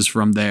pieces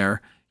from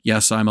there.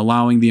 Yes, I'm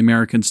allowing the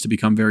Americans to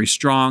become very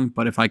strong,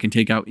 but if I can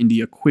take out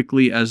India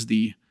quickly as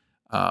the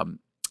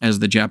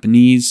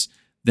Japanese,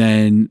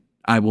 then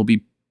I will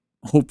be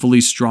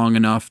hopefully strong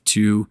enough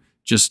to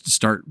just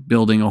start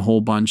building a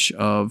whole bunch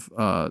of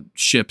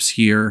ships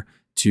here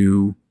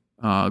to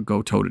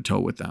go toe-to-toe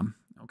with them.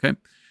 Okay.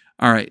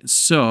 All right.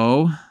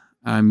 So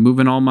I'm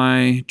moving all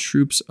my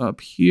troops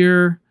up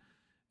here.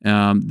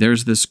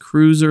 There's this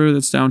cruiser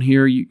that's down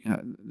here.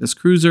 This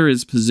cruiser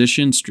is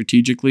positioned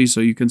strategically, so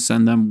you can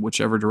send them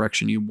whichever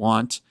direction you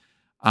want.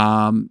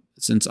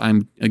 Since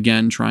I'm,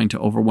 again, trying to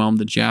overwhelm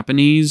the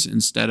Japanese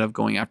instead of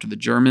going after the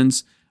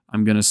Germans,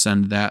 I'm going to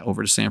send that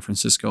over to San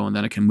Francisco, and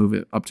then I can move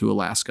it up to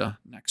Alaska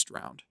next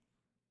round.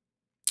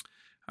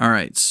 All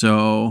right,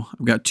 so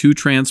I've got 2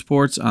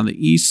 transports on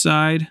the east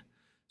side.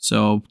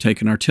 So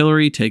take an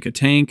artillery, take a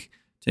tank,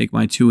 take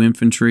my 2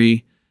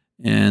 infantry,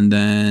 and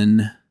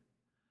then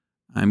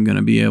I'm going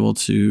to be able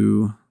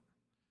to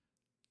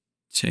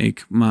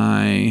take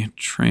my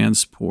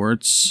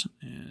transports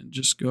and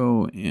just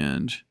go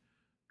and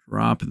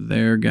drop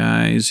their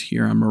guys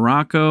here on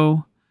Morocco.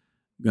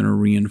 I'm going to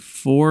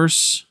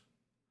reinforce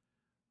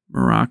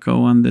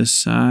Morocco on this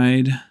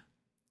side,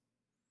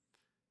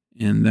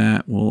 and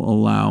that will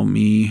allow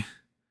me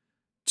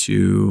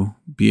to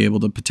be able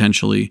to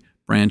potentially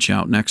branch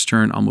out next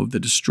turn. I'll move the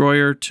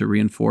destroyer to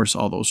reinforce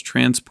all those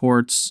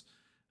transports.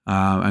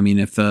 I mean,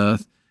 if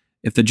the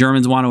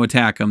Germans want to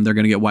attack them, they're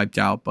going to get wiped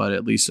out, but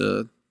at least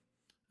a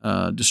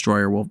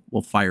destroyer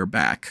will fire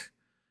back.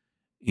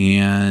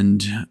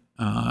 And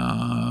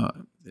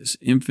this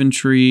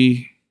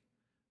infantry,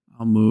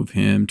 I'll move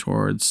him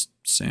towards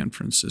San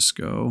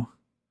Francisco.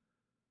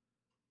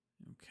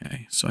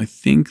 Okay, so I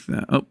think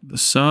that the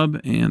sub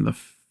and the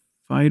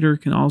fighter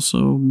can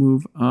also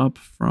move up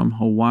from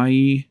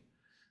Hawaii.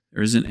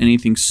 There isn't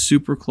anything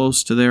super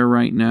close to there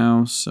right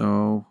now,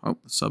 so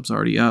the sub's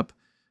already up.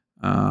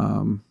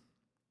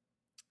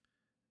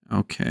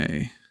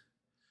 Okay,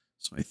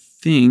 so I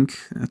think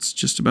that's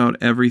just about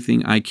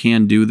everything I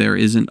can do. There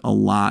isn't a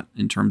lot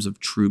in terms of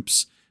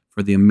troops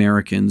for the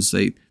Americans.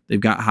 They've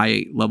got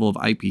high level of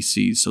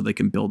IPCs, so they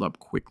can build up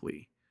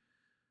quickly.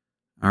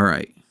 All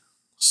right,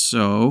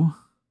 so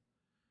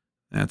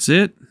that's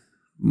it.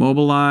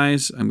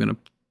 Mobilize. I'm going to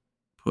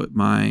put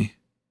my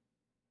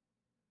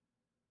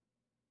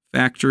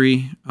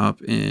factory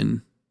up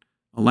in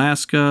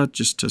Alaska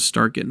just to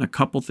start getting a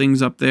couple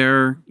things up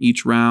there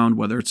each round,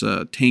 whether it's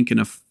a tank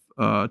and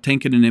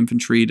an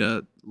infantry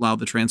to allow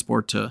the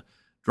transport to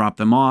drop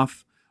them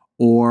off,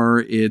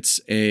 or it's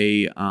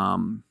a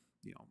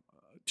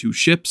 2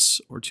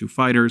 ships or 2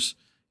 fighters.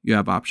 You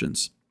have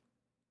options.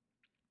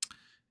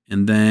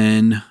 And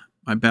then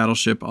my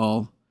battleship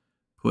I'll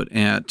put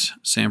at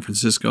San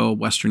Francisco,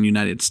 Western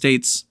United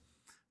States.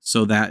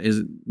 So that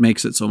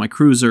makes it so my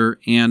cruiser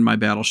and my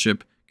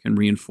battleship can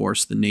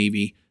reinforce the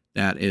Navy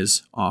that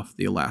is off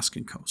the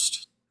Alaskan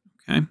coast.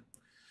 Okay.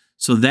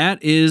 So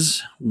that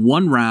is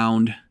 1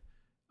 round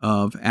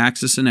of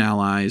Axis and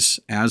Allies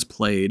as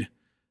played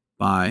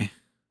by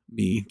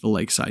me, the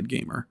Lakeside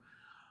Gamer.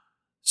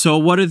 So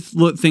what do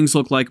things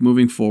look like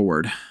moving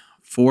forward?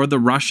 For the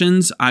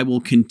Russians, I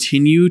will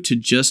continue to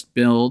just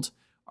build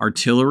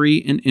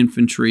artillery and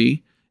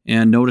infantry.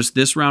 And notice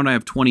this round I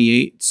have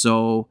 28.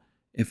 So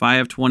if I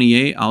have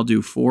 28, I'll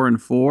do 4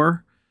 and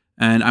 4.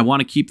 And I want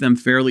to keep them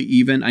fairly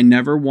even. I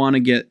never want to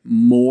get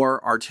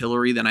more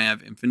artillery than I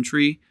have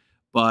infantry.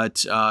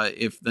 But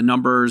if the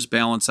numbers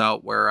balance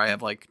out where I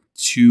have like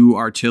 2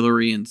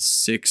 artillery and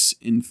 6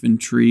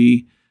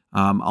 infantry,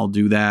 I'll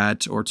do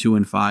that, or 2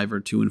 and 5 or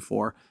 2 and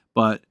 4.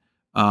 But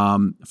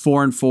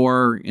 4 and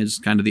 4 is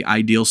kind of the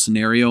ideal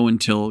scenario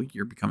until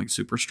you're becoming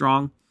super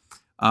strong.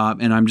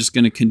 And I'm just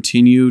going to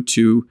continue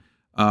to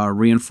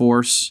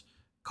reinforce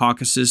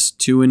Caucasus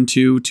 2 and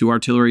 2, 2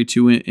 artillery,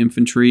 2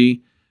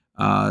 infantry.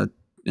 And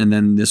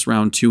then this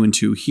round 2 and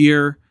 2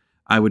 here.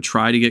 I would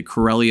try to get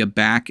Karelia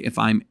back if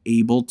I'm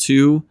able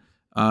to.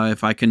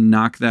 If I can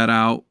knock that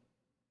out,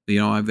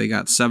 they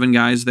got 7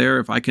 guys there.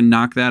 If I can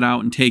knock that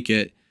out and take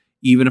it,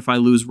 even if I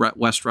lose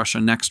West Russia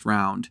next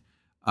round,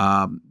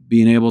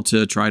 being able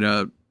to try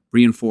to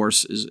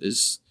reinforce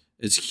is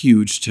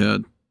huge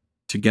to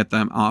get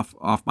them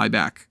off my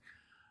back.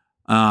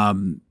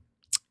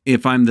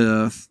 If I'm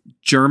the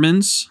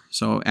Germans,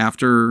 so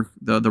after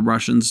the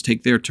Russians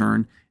take their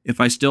turn, if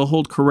I still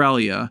hold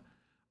Karelia,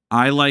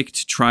 I like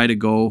to try to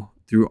go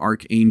through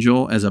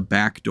Archangel as a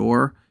back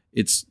door.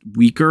 It's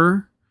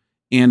weaker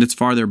and it's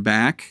farther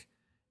back.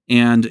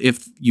 And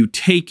if you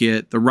take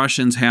it, the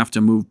Russians have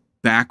to move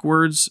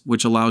backwards,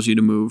 which allows you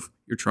to move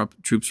your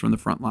troops from the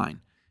front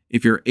line.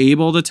 If you're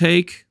able to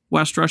take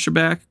West Russia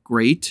back,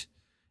 great.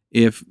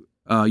 If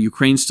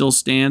Ukraine still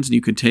stands and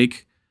you can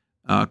take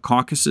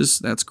Caucasus,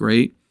 that's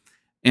great.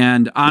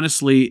 And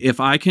honestly,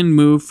 if I can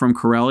move from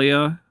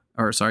Karelia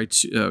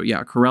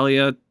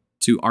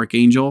to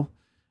Archangel,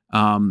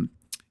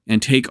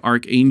 and take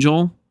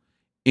Archangel,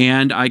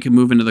 and I can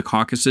move into the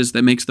Caucasus,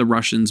 that makes the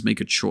Russians make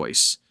a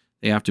choice.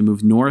 They have to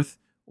move north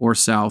or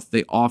south.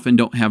 They often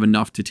don't have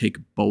enough to take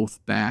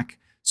both back.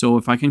 So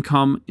if I can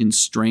come in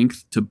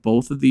strength to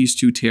both of these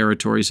 2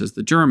 territories as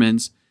the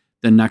Germans,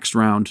 then next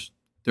round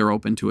they're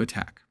open to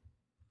attack.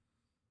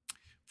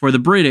 For the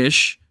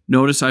British,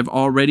 notice I've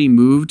already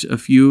moved a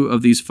few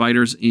of these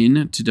fighters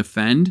in to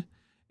defend.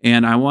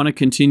 And I want to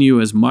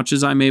continue as much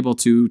as I'm able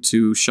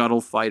to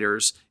shuttle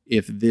fighters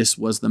if this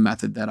was the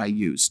method that I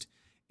used.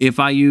 If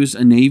I use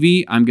a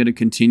Navy, I'm going to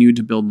continue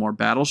to build more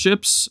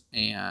battleships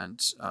and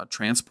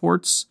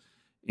transports.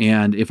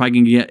 And if I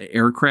can get an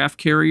aircraft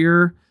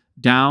carrier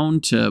down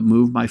to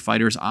move my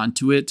fighters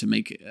onto it to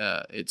make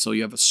it so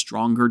you have a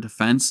stronger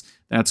defense,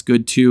 that's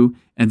good too.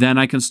 And then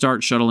I can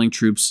start shuttling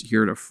troops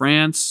here to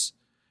France.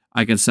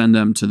 I can send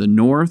them to the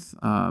north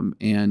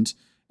and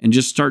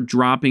just start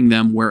dropping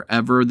them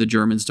wherever the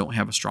Germans don't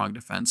have a strong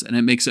defense. And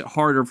it makes it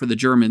harder for the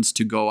Germans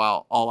to go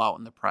all out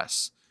in the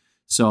press.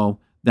 So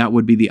that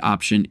would be the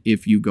option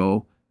if you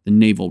go the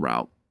naval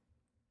route.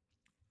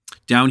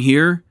 Down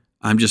here,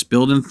 I'm just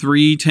building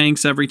 3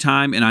 tanks every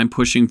time, and I'm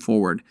pushing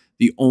forward.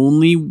 The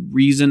only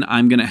reason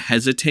I'm going to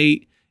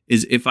hesitate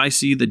is if I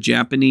see the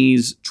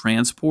Japanese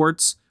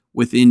transports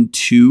within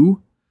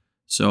 2.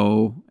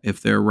 So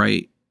if they're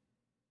right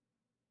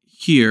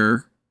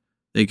here,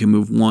 they can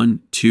move 1,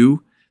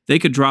 2. They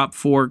could drop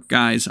 4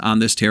 guys on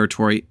this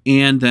territory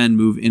and then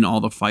move in all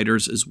the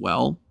fighters as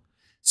well.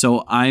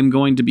 So I'm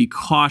going to be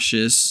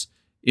cautious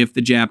if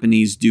the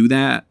Japanese do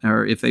that,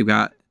 or if they've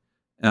got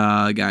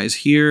guys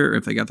here,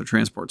 if they got the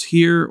transports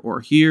here or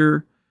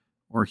here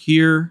or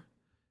here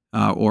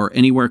or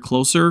anywhere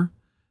closer.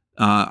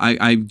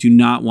 I do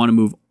not want to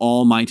move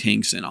all my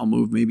tanks in. I'll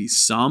move maybe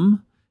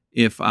some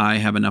if I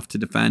have enough to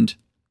defend,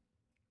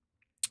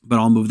 but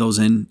I'll move those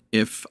in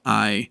if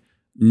I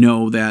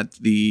know that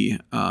the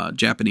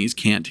Japanese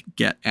can't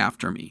get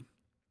after me.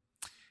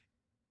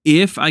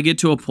 If I get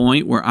to a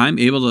point where I'm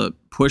able to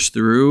push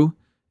through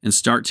and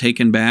start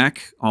taking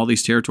back all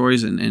these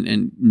territories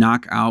and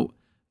knock out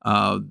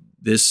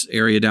this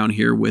area down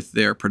here with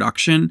their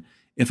production,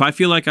 if I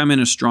feel like I'm in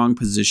a strong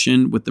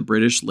position with the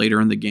British later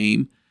in the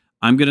game,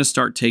 I'm going to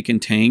start taking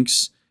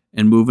tanks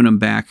and moving them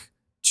back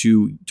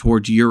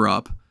towards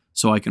Europe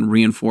so I can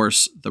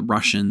reinforce the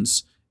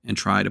Russians and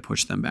try to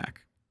push them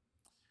back.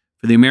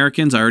 For the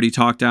Americans, I already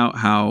talked out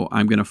how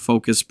I'm going to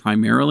focus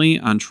primarily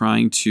on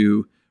trying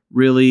to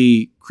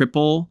really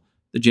cripple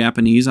the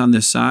Japanese on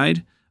this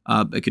side.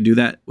 I could do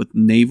that with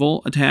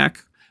naval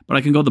attack, but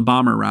I can go the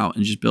bomber route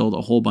and just build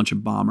a whole bunch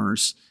of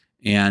bombers,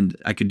 and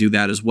I could do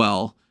that as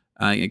well.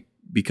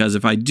 Because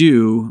if I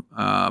do,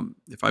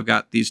 if I've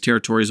got these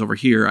territories over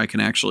here, I can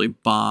actually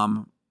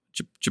bomb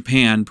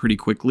Japan pretty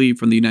quickly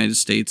from the United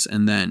States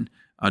and then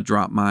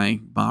drop my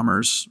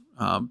bombers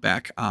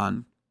back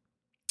on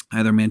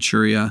either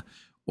Manchuria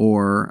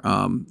or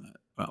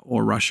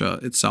Russia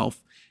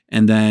itself,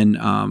 and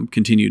then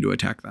continue to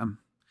attack them.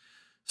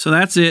 So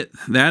that's it.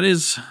 That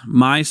is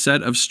my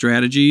set of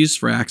strategies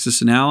for Axis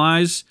and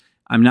Allies.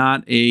 I'm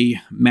not a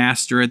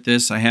master at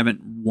this. I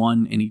haven't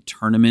won any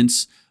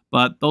tournaments,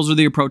 but those are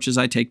the approaches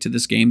I take to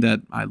this game that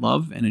I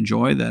love and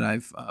enjoy, that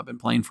I've been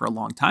playing for a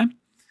long time.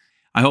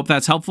 I hope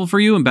that's helpful for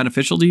you and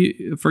beneficial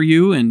for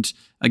you. And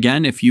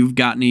again, if you've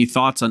got any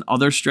thoughts on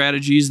other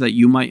strategies that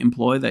you might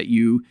employ that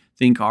you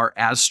think are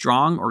as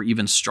strong or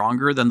even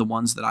stronger than the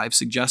ones that I've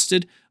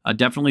suggested,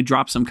 definitely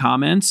drop some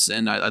comments,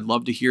 and I'd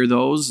love to hear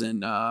those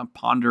and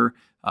ponder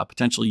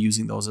potentially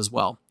using those as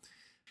well.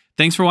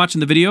 Thanks for watching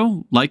the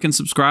video. Like and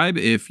subscribe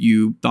if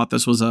you thought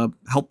this was a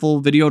helpful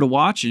video to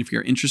watch, and if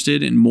you're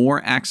interested in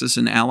more Axis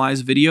and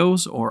Allies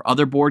videos or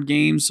other board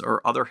games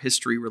or other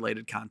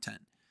history-related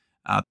content.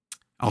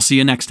 I'll see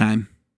you next time.